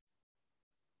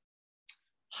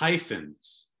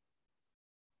 Hyphens.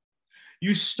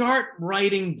 You start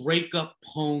writing breakup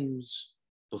poems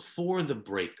before the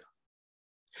breakup.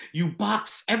 You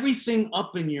box everything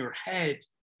up in your head.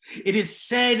 It is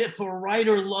said if a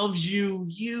writer loves you,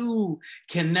 you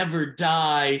can never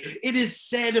die. It is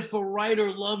said if a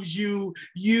writer loves you,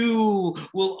 you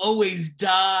will always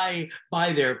die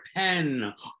by their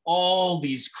pen. All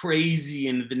these crazy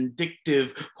and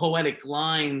vindictive poetic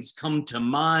lines come to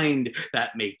mind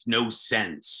that make no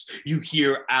sense. You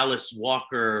hear Alice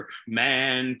Walker,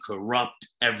 "Man corrupt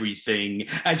everything,"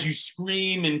 as you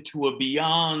scream into a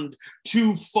beyond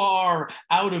too far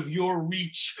out of your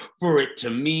reach for it to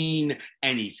mean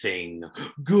anything.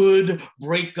 Good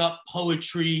breakup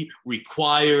poetry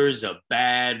requires a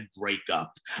bad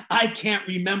breakup. I can't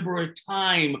remember a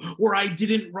time where I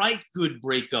didn't write good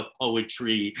breakup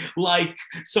poetry, like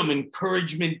some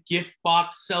encouragement gift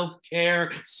box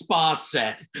self-care spa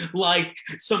set, like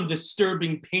some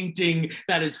disturbing painting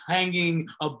that is hanging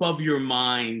above your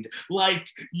mind,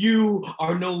 like you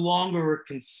are no longer a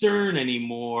concern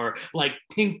anymore, like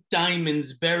pink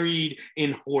diamonds buried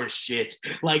in horseshit,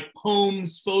 like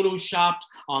poems photoshopped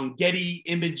on Getty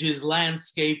Images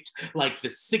landscaped, like the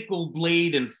sickle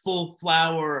blade in full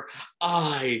flower.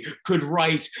 I could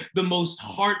write the most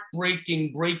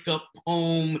heartbreaking breakup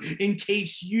poem in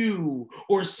case you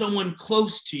or someone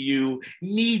close to you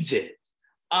needs it.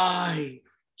 I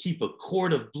keep a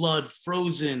quart of blood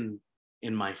frozen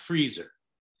in my freezer.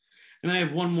 And I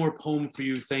have one more poem for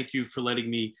you. Thank you for letting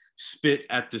me spit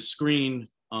at the screen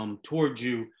towards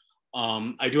you.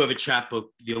 I do have a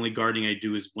chapbook. The only guarding I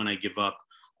do is when I give up.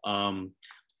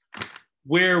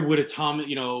 where would a Thomas,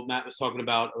 Matt was talking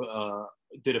about,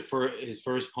 his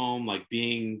first poem, like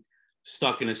being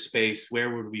stuck in a space,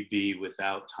 where would we be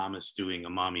without Thomas doing a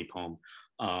mommy poem?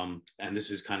 And this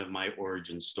is kind of my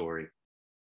origin story.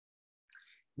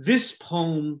 This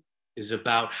poem is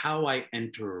about how I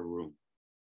enter a room.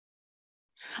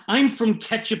 I'm from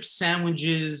ketchup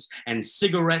sandwiches and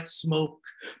cigarette smoke,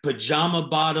 pajama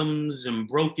bottoms and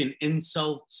broken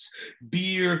insults,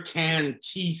 beer can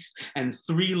teeth and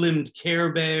three-limbed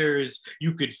Care Bears.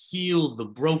 You could feel the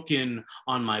broken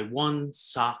on my one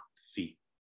sock feet.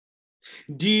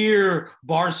 Dear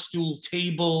barstool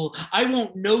table, I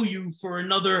won't know you for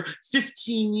another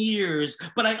 15 years,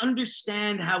 but I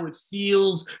understand how it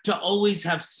feels to always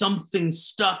have something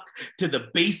stuck to the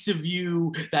base of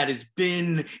you that has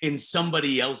been in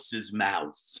somebody else's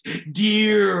mouth.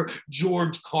 Dear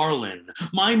George Carlin,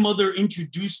 my mother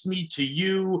introduced me to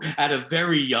you at a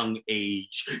very young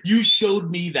age. You showed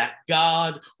me that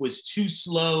God was too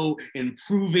slow in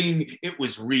proving it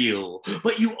was real,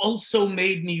 but you also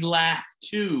made me laugh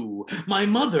too. My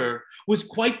mother was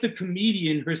quite the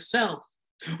comedian herself.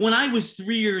 When I was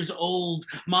 3 years old,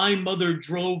 my mother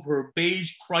drove her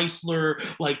beige Chrysler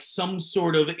like some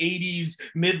sort of 80s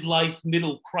midlife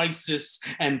middle crisis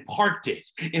and parked it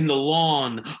in the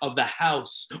lawn of the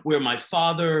house where my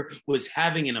father was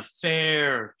having an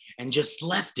affair and just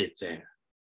left it there.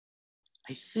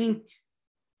 I think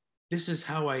this is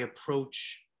how I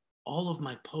approach all of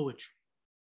my poetry.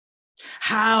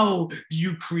 How do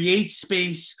you create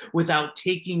space without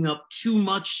taking up too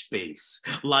much space?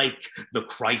 Like the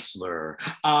Chrysler.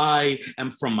 I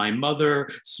am from my mother,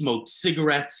 smoked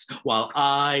cigarettes while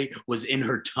I was in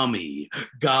her tummy.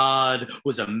 God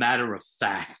was a matter of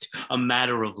fact, a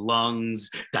matter of lungs,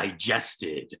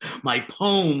 digested. My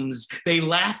poems, they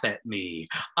laugh at me.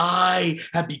 I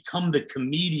have become the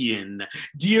comedian.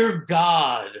 Dear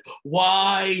God,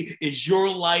 why is your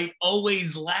light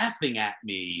always laughing at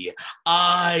me?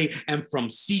 I am from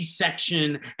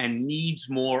C-section and needs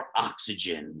more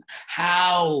oxygen.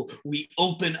 How we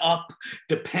open up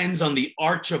depends on the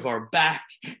arch of our back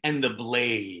and the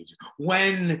blade.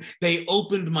 When they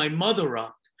opened my mother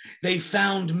up, they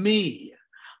found me.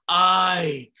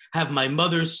 I have my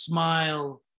mother's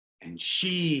smile and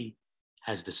she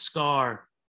has the scar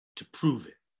to prove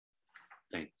it.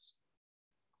 Thanks.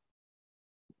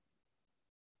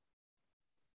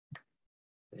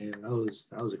 Yeah,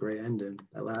 that was a great ending,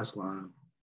 that last line.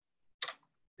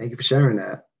 Thank you for sharing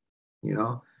that,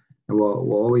 and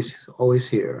we'll always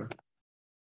hear.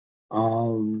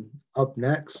 Up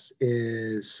next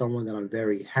is someone that I'm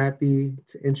very happy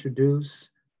to introduce.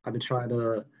 I've been trying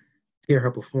to hear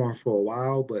her perform for a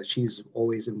while, but she's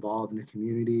always involved in the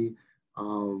community,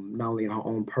 not only in her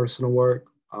own personal work,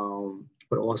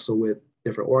 but also with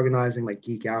different organizing like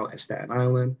Geek Out at Staten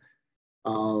Island.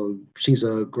 She's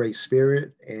a great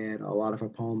spirit, and a lot of her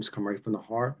poems come right from the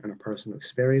heart and her personal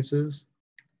experiences.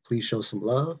 Please show some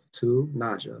love to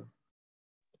Naja.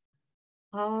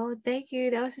 Oh, thank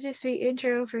you. That was such a sweet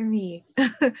intro for me.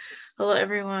 Hello,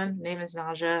 everyone. Name is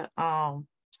Naja.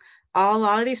 A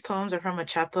lot of these poems are from a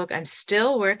chapbook I'm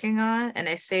still working on, and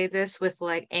I say this with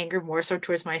like anger more so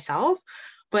towards myself,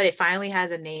 but it finally has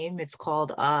a name. It's called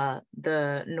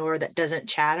The Noor That Doesn't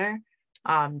Chatter.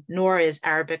 Noor is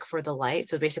Arabic for the light,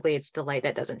 so basically it's the light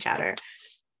that doesn't chatter.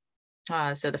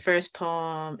 So the first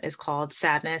poem is called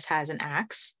Sadness Has an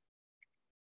Axe.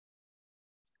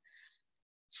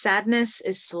 Sadness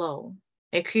is slow.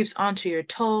 It creeps onto your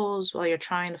toes while you're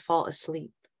trying to fall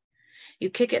asleep. You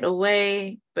kick it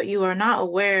away, but you are not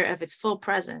aware of its full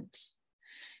presence.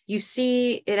 You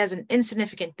see it as an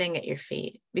insignificant thing at your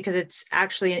feet because it's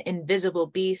actually an invisible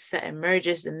beast that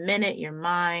emerges the minute your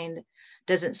mind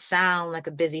doesn't sound like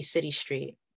a busy city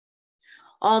street.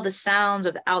 All the sounds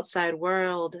of the outside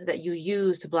world that you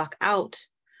use to block out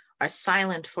are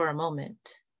silent for a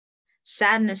moment.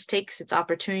 Sadness takes its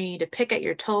opportunity to pick at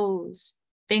your toes,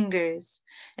 fingers,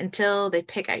 until they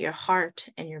pick at your heart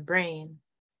and your brain.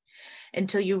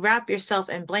 Until you wrap yourself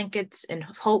in blankets in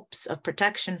hopes of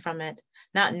protection from it,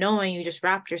 not knowing you just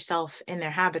wrapped yourself in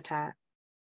their habitat.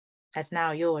 That's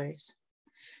now yours.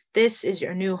 This is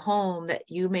your new home that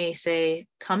you may say,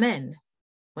 come in,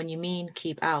 when you mean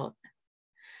keep out.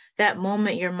 That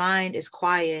moment your mind is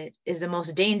quiet is the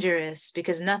most dangerous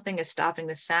because nothing is stopping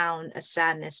the sound of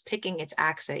sadness picking its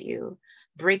axe at you,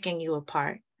 breaking you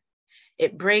apart.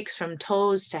 It breaks from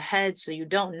toes to head so you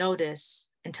don't notice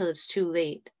until it's too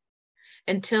late.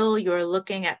 Until you're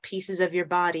looking at pieces of your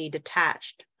body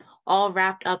detached, all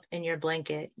wrapped up in your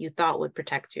blanket you thought would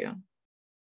protect you.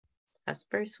 That's the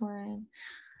first one.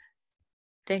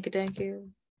 Thank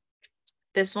you.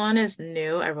 This one is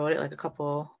new. I wrote it like a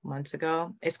couple months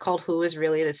ago. It's called Who is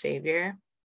Really the Savior?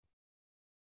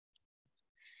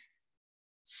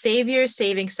 Savior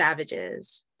saving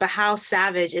savages, but how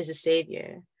savage is a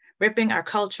savior? Ripping our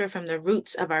culture from the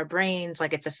roots of our brains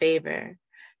like it's a favor,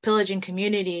 pillaging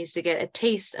communities to get a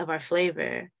taste of our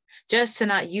flavor, just to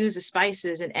not use the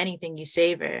spices in anything you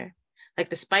savor. Like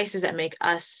the spices that make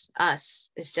us,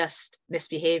 us is just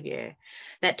misbehavior.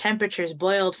 That temperatures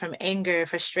boiled from anger,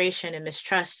 frustration, and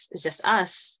mistrust is just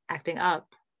us acting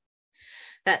up.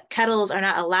 That kettles are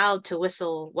not allowed to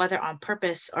whistle, whether on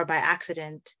purpose or by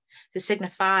accident, to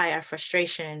signify our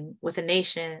frustration with a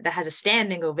nation that has a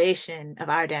standing ovation of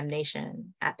our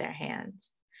damnation at their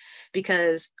hands.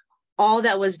 Because all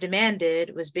that was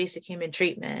demanded was basic human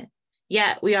treatment.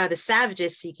 Yet we are the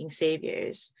savages seeking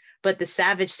saviors, but the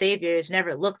savage saviors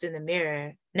never looked in the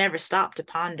mirror, never stopped to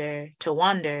ponder, to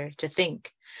wonder, to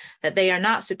think that they are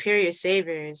not superior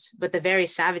saviors, but the very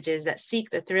savages that seek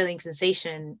the thrilling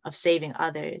sensation of saving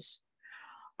others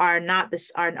are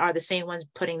the same ones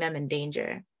putting them in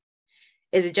danger.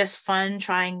 Is it just fun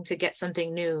trying to get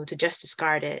something new to just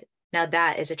discard it? Now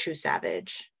that is a true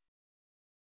savage.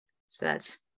 So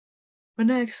that's the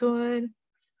next one.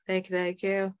 Thank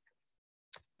you.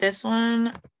 This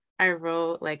one I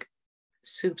wrote like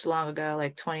soups long ago,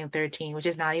 like 2013, which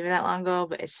is not even that long ago,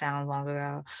 but it sounds long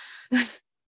ago.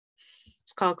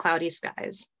 It's called Cloudy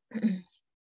Skies.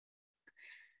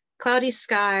 Cloudy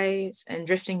skies and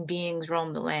drifting beings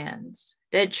roam the lands.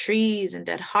 Dead trees and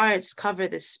dead hearts cover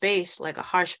this space like a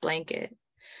harsh blanket.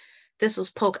 Thistles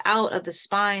poke out of the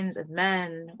spines of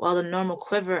men while the normal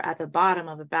quiver at the bottom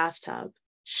of a bathtub,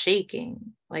 shaking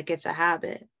like it's a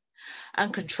habit.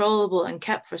 Uncontrollable and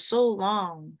kept for so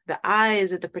long, the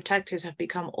eyes of the protectors have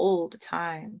become old to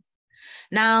time.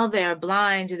 Now they are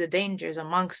blind to the dangers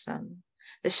amongst them.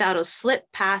 The shadows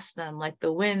slip past them like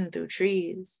the wind through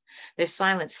trees. Their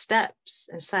silent steps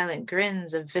and silent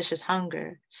grins of vicious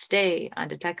hunger stay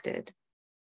undetected.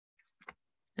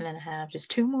 And then I have just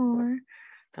two more.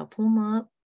 Gotta pull them up.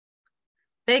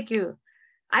 Thank you.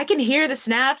 I can hear the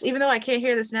snaps, even though I can't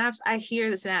hear the snaps, I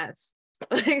hear the snaps.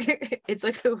 It's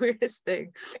like the weirdest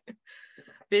thing.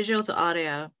 Visual to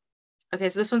audio. Okay,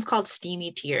 so this one's called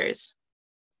Steamy Tears.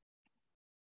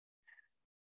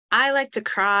 I like to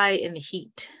cry in the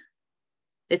heat.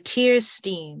 The tears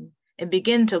steam and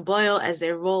begin to boil as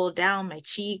they roll down my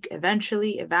cheek,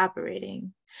 eventually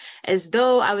evaporating, as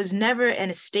though I was never in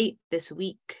a state this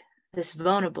weak, this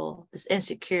vulnerable, this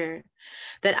insecure,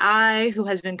 that I, who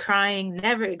has been crying,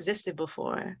 never existed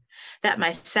before, that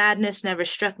my sadness never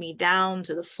struck me down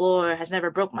to the floor, has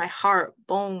never broke my heart,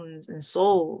 bones, and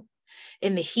soul.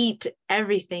 In the heat,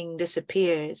 everything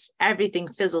disappears. Everything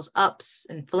fizzles up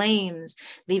and flames,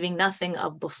 leaving nothing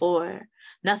of before,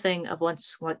 nothing of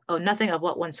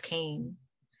what once came.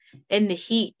 In the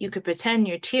heat, you could pretend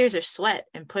your tears are sweat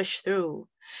and push through,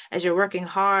 as you're working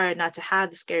hard not to have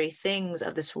the scary things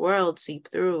of this world seep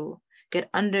through, get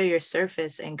under your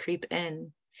surface and creep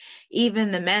in.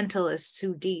 Even the mantle is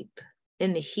too deep.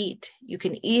 In the heat, you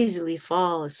can easily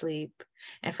fall asleep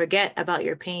and forget about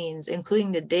your pains,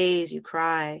 including the days you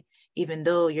cry, even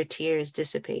though your tears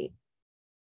dissipate.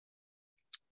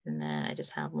 And then I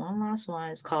just have one last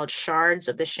one. It's called Shards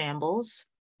of the Shambles.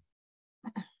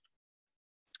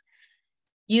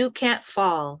 You can't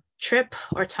fall, trip,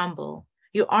 or tumble.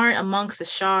 You aren't amongst the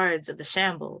shards of the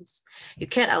shambles. You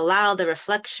can't allow the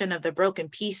reflection of the broken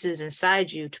pieces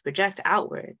inside you to project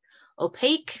outward.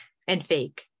 Opaque and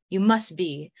fake, you must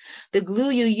be. The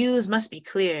glue you use must be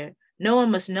clear. No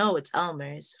one must know it's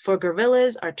Elmer's, for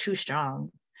gorillas are too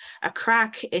strong. A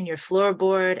crack in your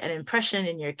floorboard, an impression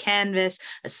in your canvas,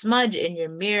 a smudge in your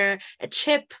mirror, a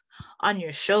chip on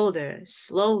your shoulder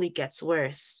slowly gets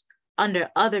worse under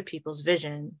other people's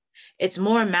vision. It's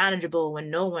more manageable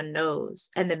when no one knows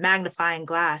and the magnifying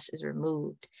glass is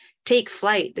removed. Take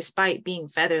flight despite being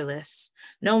featherless.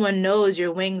 No one knows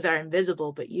your wings are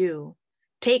invisible but you.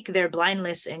 Take their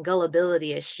blindness and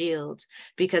gullibility as shields,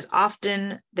 because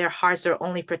often their hearts are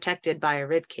only protected by a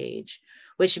ribcage,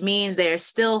 which means there are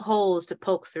still holes to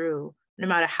poke through, no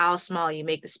matter how small you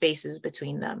make the spaces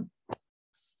between them.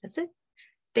 That's it.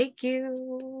 Thank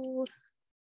you.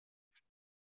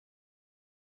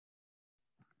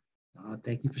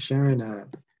 Thank you for sharing that.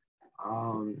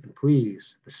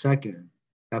 Please, the second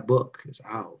that book is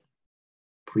out,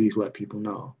 please let people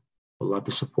know. We'd love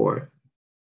to support.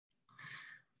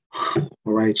 All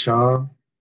right, y'all.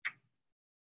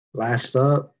 Last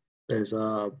up is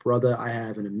a brother I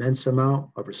have an immense amount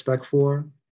of respect for.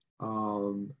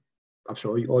 I'm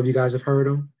sure all of you guys have heard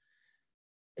him.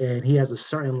 And he has a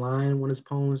certain line in one of his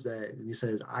poems that he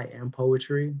says, "I am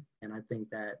poetry." And I think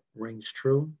that rings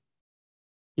true.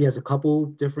 He has a couple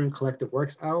different collective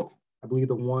works out. I believe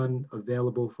the one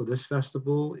available for this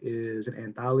festival is an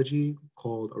anthology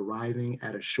called Arriving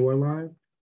at a Shoreline.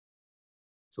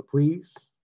 So please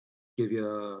give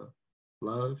your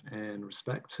love and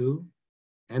respect to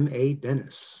M.A.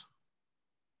 Dennis.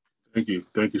 Thank you.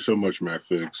 Thank you so much, Matt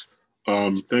Figgs.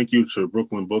 Thank you to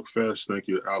Brooklyn Book Fest. Thank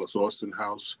you to Alice Austen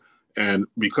House. And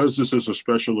because this is a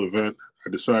special event, I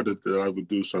decided that I would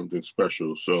do something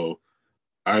special. So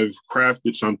I've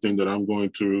crafted something that I'm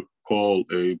going to call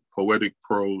a poetic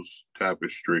prose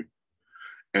tapestry.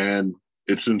 And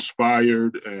it's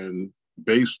inspired and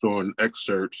based on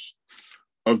excerpts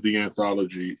of the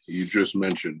anthology you just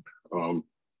mentioned,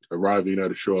 Arriving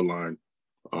at a Shoreline,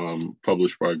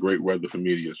 published by Great Weather for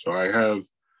Media. So I have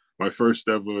my first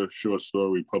ever short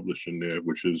story published in there,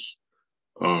 which is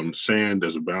Sand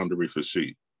as a Boundary for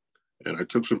Sea. And I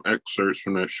took some excerpts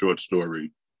from that short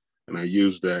story and I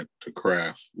used that to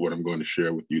craft what I'm going to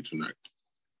share with you tonight.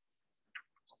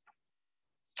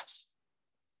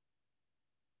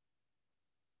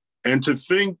 And to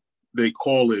think they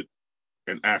call it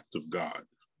an act of God.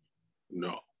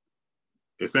 No.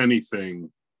 If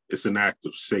anything, it's an act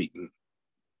of Satan.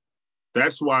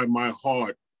 That's why my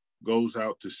heart goes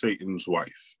out to Satan's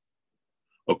wife.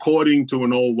 According to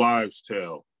an old wives'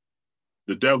 tale,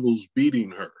 the devil's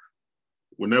beating her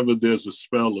whenever there's a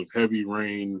spell of heavy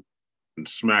rain and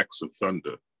smacks of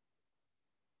thunder.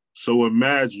 So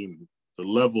imagine the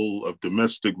level of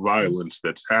domestic violence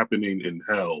that's happening in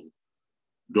hell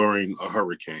during a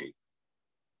hurricane,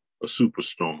 a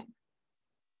superstorm,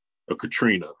 a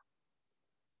Katrina,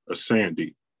 a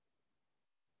Sandy,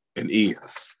 an Ian.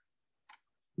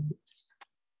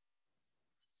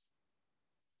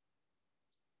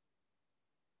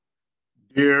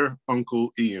 Dear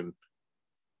Uncle Ian,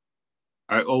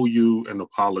 I owe you an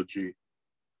apology,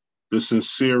 the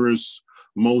sincerest,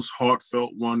 most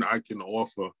heartfelt one I can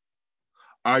offer.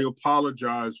 I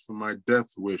apologize for my death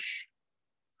wish.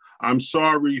 I'm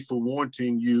sorry for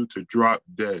wanting you to drop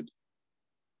dead,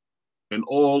 and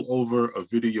all over a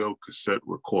video cassette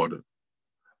recorder,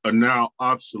 a now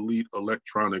obsolete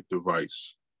electronic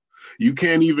device. You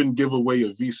can't even give away a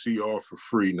VCR for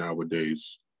free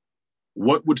nowadays.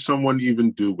 What would someone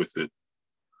even do with it?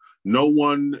 No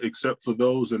one except for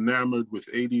those enamored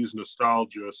with 80s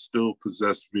nostalgia still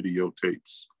possess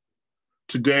videotapes.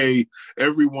 Today,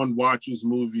 everyone watches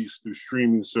movies through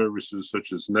streaming services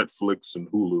such as Netflix and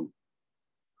Hulu.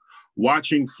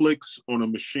 Watching flicks on a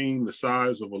machine the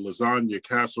size of a lasagna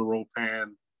casserole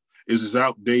pan is as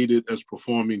outdated as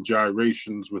performing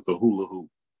gyrations with a hula hoop.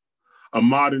 A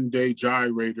modern day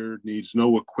gyrator needs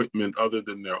no equipment other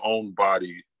than their own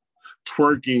body.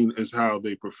 Twerking is how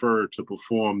they prefer to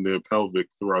perform their pelvic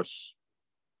thrusts.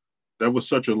 That was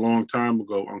such a long time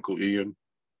ago, Uncle Ian.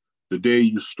 The day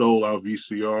you stole our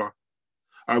VCR,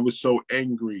 I was so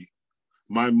angry.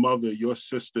 My mother, your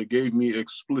sister, gave me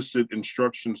explicit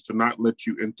instructions to not let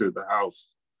you enter the house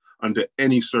under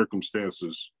any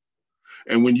circumstances.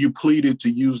 And when you pleaded to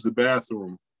use the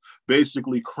bathroom,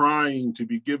 basically crying to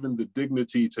be given the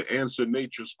dignity to answer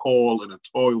nature's call in a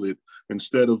toilet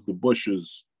instead of the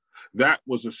bushes, that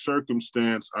was a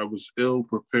circumstance I was ill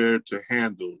prepared to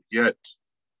handle. Yet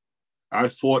I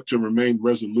fought to remain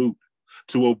resolute,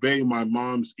 to obey my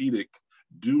mom's edict.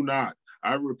 Do not,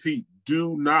 I repeat,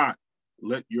 do not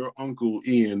let your Uncle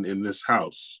Ian in this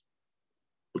house.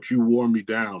 But you wore me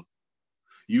down.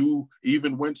 You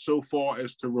even went so far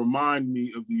as to remind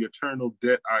me of the eternal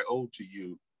debt I owe to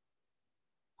you.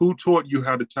 Who taught you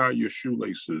how to tie your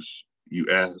shoelaces? You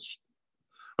asked.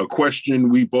 A question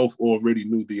we both already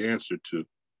knew the answer to.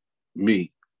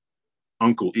 Me,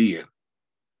 Uncle Ian.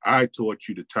 I taught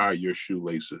you to tie your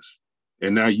shoelaces.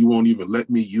 And now you won't even let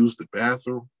me use the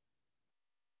bathroom?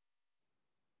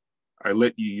 I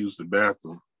let you use the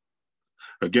bathroom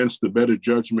against the better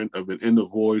judgment of an inner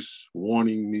voice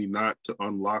warning me not to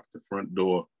unlock the front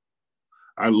door.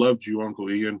 I loved you, Uncle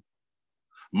Ian.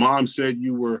 Mom said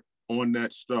you were on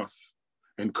that stuff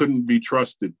and couldn't be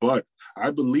trusted, but I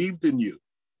believed in you.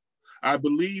 I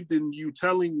believed in you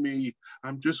telling me,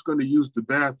 I'm just going to use the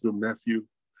bathroom, nephew,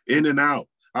 in and out.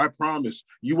 I promise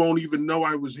you won't even know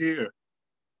I was here.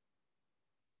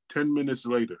 10 minutes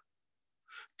later,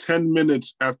 10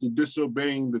 minutes after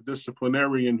disobeying the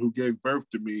disciplinarian who gave birth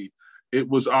to me, it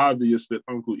was obvious that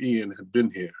Uncle Ian had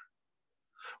been here.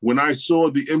 When I saw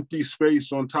the empty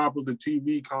space on top of the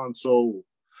TV console,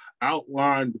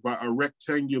 outlined by a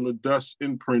rectangular dust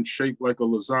imprint shaped like a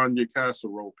lasagna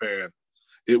casserole pan,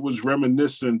 it was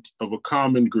reminiscent of a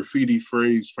common graffiti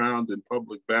phrase found in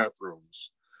public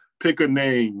bathrooms. Pick a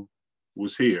name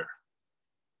was here.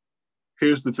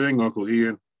 Here's the thing, Uncle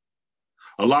Ian.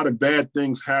 A lot of bad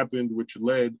things happened which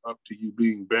led up to you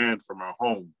being banned from our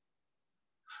home.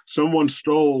 Someone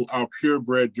stole our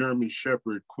purebred German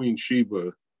Shepherd, Queen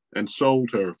Sheba, and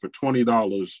sold her for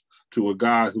 $20 to a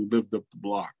guy who lived up the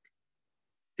block.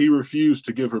 He refused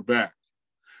to give her back.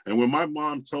 And when my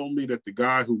mom told me that the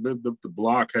guy who lived up the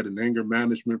block had an anger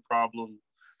management problem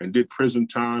and did prison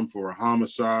time for a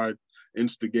homicide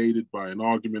instigated by an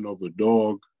argument over a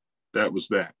dog, that was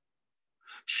that.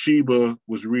 Sheba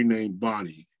was renamed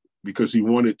Bonnie because he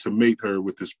wanted to mate her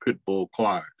with his pit bull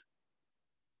Clyde.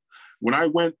 When I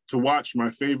went to watch my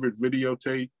favorite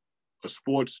videotape, a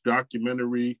sports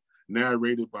documentary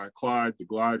narrated by Clyde the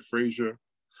Glide Frazier,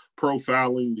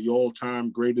 profiling the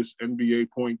all-time greatest NBA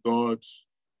point guards,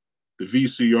 the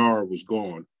VCR was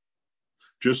gone,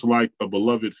 just like a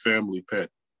beloved family pet.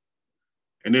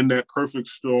 And in that perfect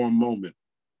storm moment,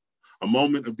 a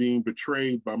moment of being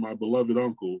betrayed by my beloved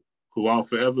uncle, who I'll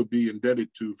forever be indebted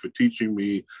to for teaching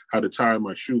me how to tie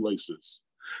my shoelaces,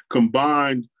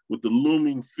 combined with the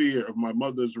looming fear of my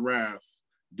mother's wrath,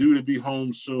 due to be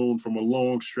home soon from a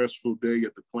long, stressful day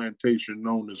at the plantation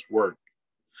known as work.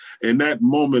 In that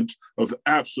moment of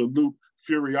absolute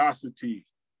furiosity,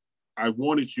 I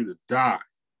wanted you to die.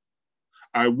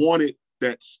 I wanted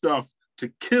that stuff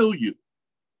to kill you.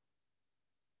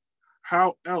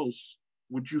 How else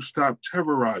would you stop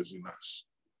terrorizing us?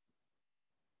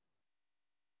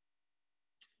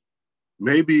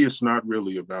 Maybe it's not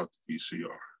really about the VCR.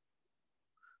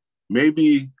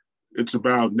 Maybe it's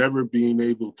about never being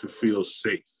able to feel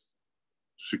safe,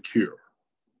 secure.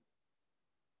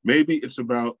 Maybe it's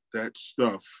about that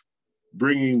stuff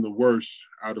bringing the worst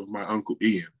out of my Uncle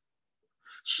Ian.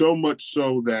 So much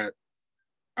so that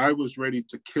I was ready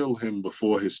to kill him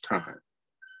before his time.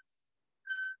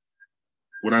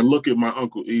 When I look at my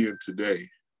Uncle Ian today,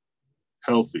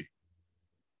 healthy,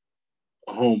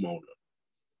 a homeowner,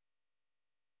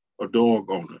 a dog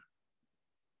owner,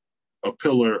 a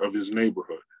pillar of his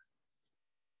neighborhood,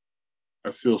 I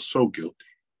feel so guilty.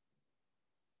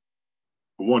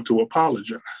 I want to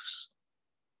apologize.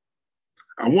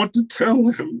 I want to tell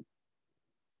him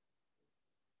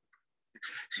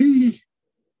he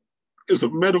is a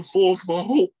metaphor for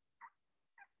hope,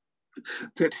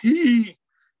 that he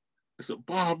is a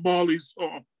Bob Marley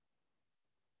song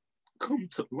come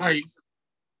to life,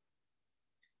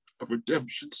 a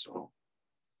redemption song.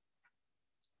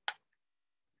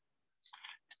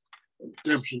 A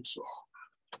redemption song.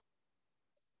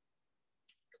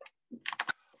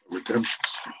 A redemption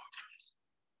song.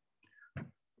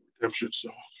 Redemption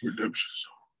song. Redemption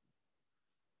song.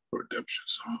 Redemption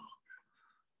song.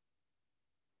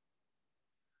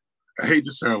 I hate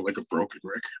to sound like a broken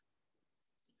record,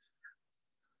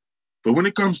 but when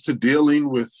it comes to dealing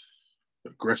with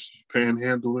aggressive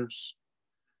panhandlers,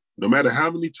 no matter how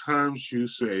many times you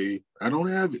say, I don't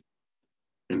have it,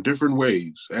 in different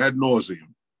ways, ad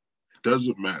nauseum, it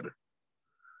doesn't matter.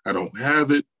 I don't have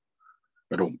it.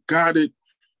 I don't got it.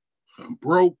 I'm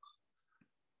broke.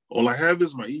 All I have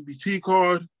is my EBT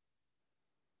card.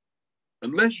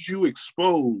 Unless you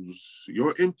expose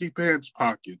your empty pants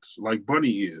pockets like Bunny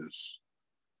is,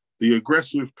 the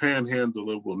aggressive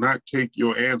panhandler will not take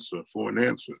your answer for an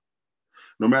answer,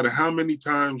 no matter how many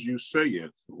times you say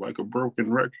it like a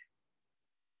broken record.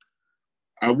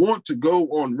 I want to go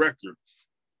on record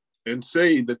and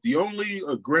say that the only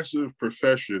aggressive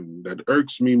profession that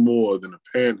irks me more than a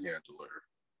panhandler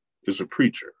is a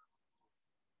preacher.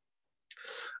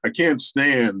 I can't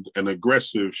stand an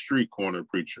aggressive street corner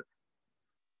preacher.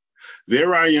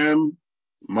 There I am,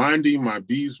 minding my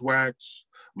beeswax,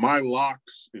 my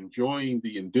locks enjoying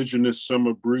the indigenous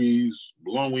summer breeze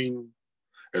blowing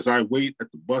as I wait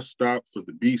at the bus stop for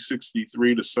the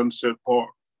B63 to Sunset Park.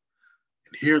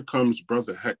 And here comes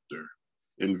Brother Hector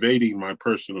invading my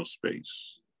personal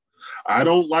space. I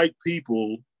don't like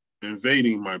people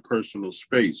invading my personal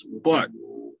space, but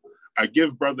I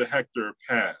give Brother Hector a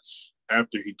pass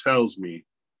after he tells me,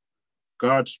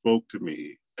 God spoke to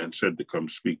me and said to come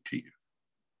speak to you.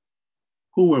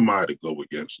 Who am I to go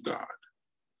against God?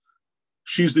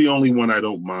 She's the only one I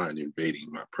don't mind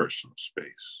invading my personal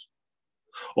space.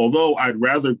 Although I'd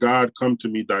rather God come to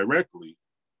me directly,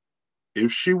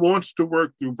 if she wants to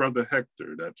work through Brother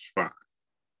Hector, that's fine.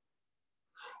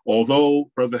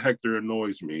 Although Brother Hector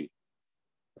annoys me,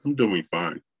 I'm doing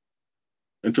fine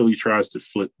until he tries to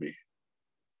flip me.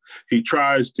 He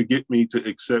tries to get me to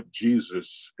accept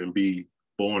Jesus and be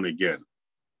born again.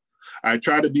 I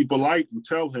try to be polite and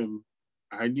tell him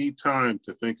I need time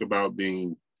to think about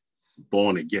being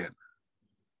born again.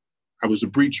 I was a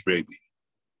breech baby,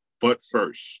 butt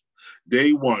first,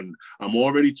 Day one, I'm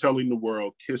already telling the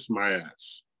world, kiss my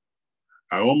ass.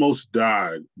 I almost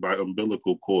died by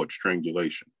umbilical cord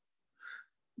strangulation.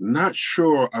 Not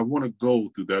sure I want to go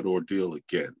through that ordeal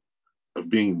again of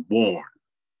being born.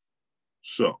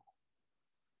 So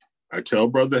I tell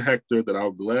Brother Hector that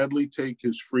I'll gladly take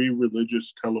his free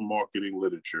religious telemarketing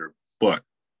literature, but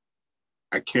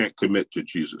I can't commit to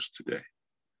Jesus today.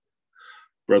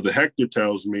 Brother Hector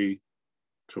tells me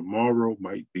tomorrow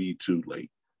might be too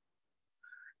late.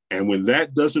 And when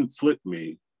that doesn't flip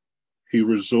me, he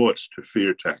resorts to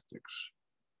fear tactics.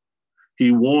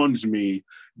 He warns me,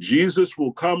 Jesus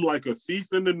will come like a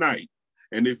thief in the night.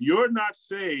 And if you're not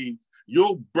saved,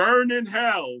 you'll burn in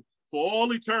hell for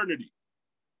all eternity.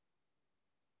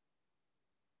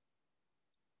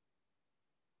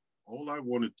 All I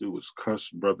want to do is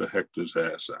cuss Brother Hector's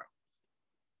ass out.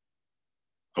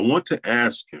 I want to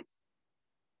ask him,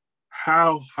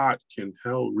 how hot can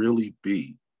hell really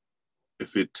be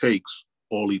if it takes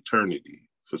all eternity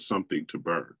for something to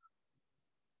burn?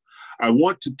 I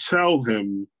want to tell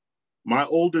him my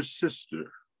older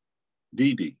sister,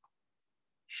 Dee Dee,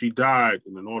 she died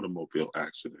in an automobile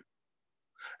accident.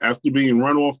 After being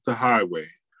run off the highway,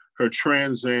 her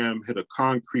Trans Am hit a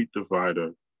concrete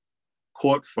divider,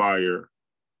 caught fire,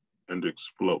 and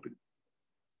exploded.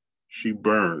 She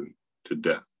burned to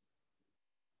death.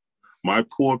 My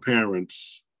poor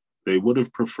parents, they would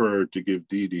have preferred to give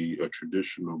Dee Dee a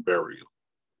traditional burial.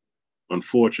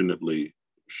 Unfortunately,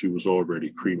 she was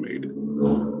already cremated.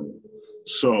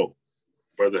 So,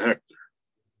 Brother Hector,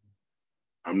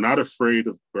 I'm not afraid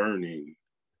of burning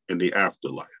in the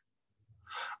afterlife.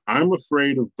 I'm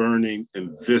afraid of burning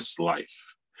in this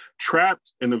life,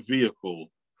 trapped in a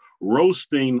vehicle,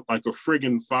 roasting like a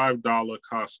friggin' $5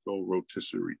 Costco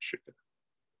rotisserie chicken.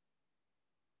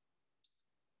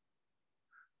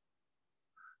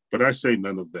 But I say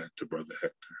none of that to Brother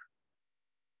Hector.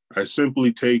 I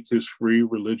simply take his free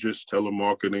religious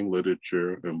telemarketing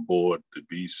literature and board the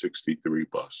B63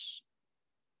 bus.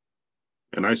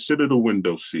 And I sit at a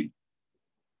window seat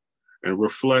and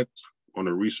reflect on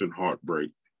a recent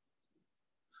heartbreak.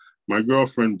 My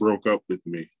girlfriend broke up with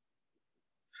me.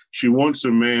 She wants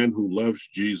a man who loves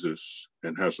Jesus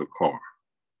and has a car.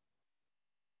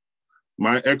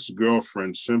 My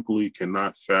ex-girlfriend simply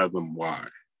cannot fathom why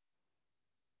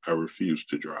I refuse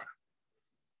to drive.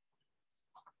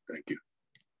 Thank you.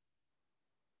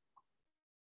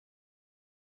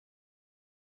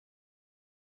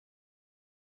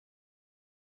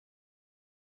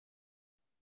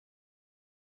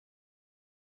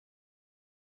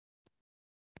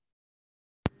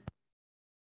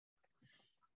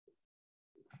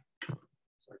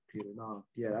 Sorry, Peter. No,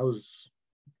 yeah, that was,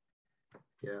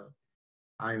 yeah.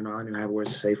 I don't even have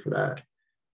words to say for that.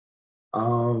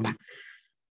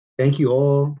 Thank you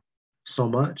all so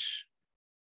much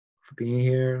for being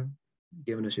here,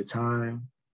 giving us your time,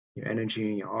 your energy,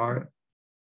 and your art.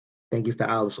 Thank you for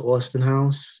Alice Austen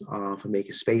House for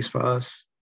making space for us.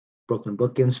 Brooklyn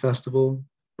Bookends Festival,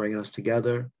 bringing us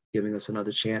together, giving us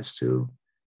another chance to,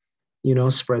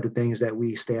 spread the things that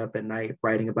we stay up at night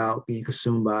writing about, being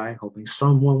consumed by, hoping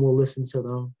someone will listen to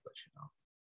them. But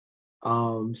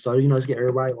so let's get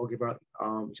everybody, we'll give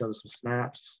each other some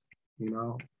snaps,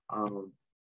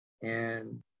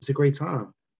 and it's a great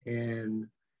time. And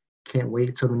can't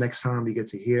wait till the next time we get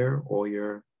to hear all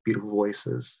your beautiful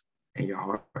voices and your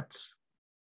hearts.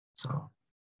 So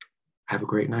have a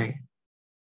great night.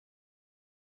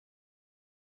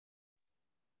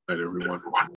 Night, everyone.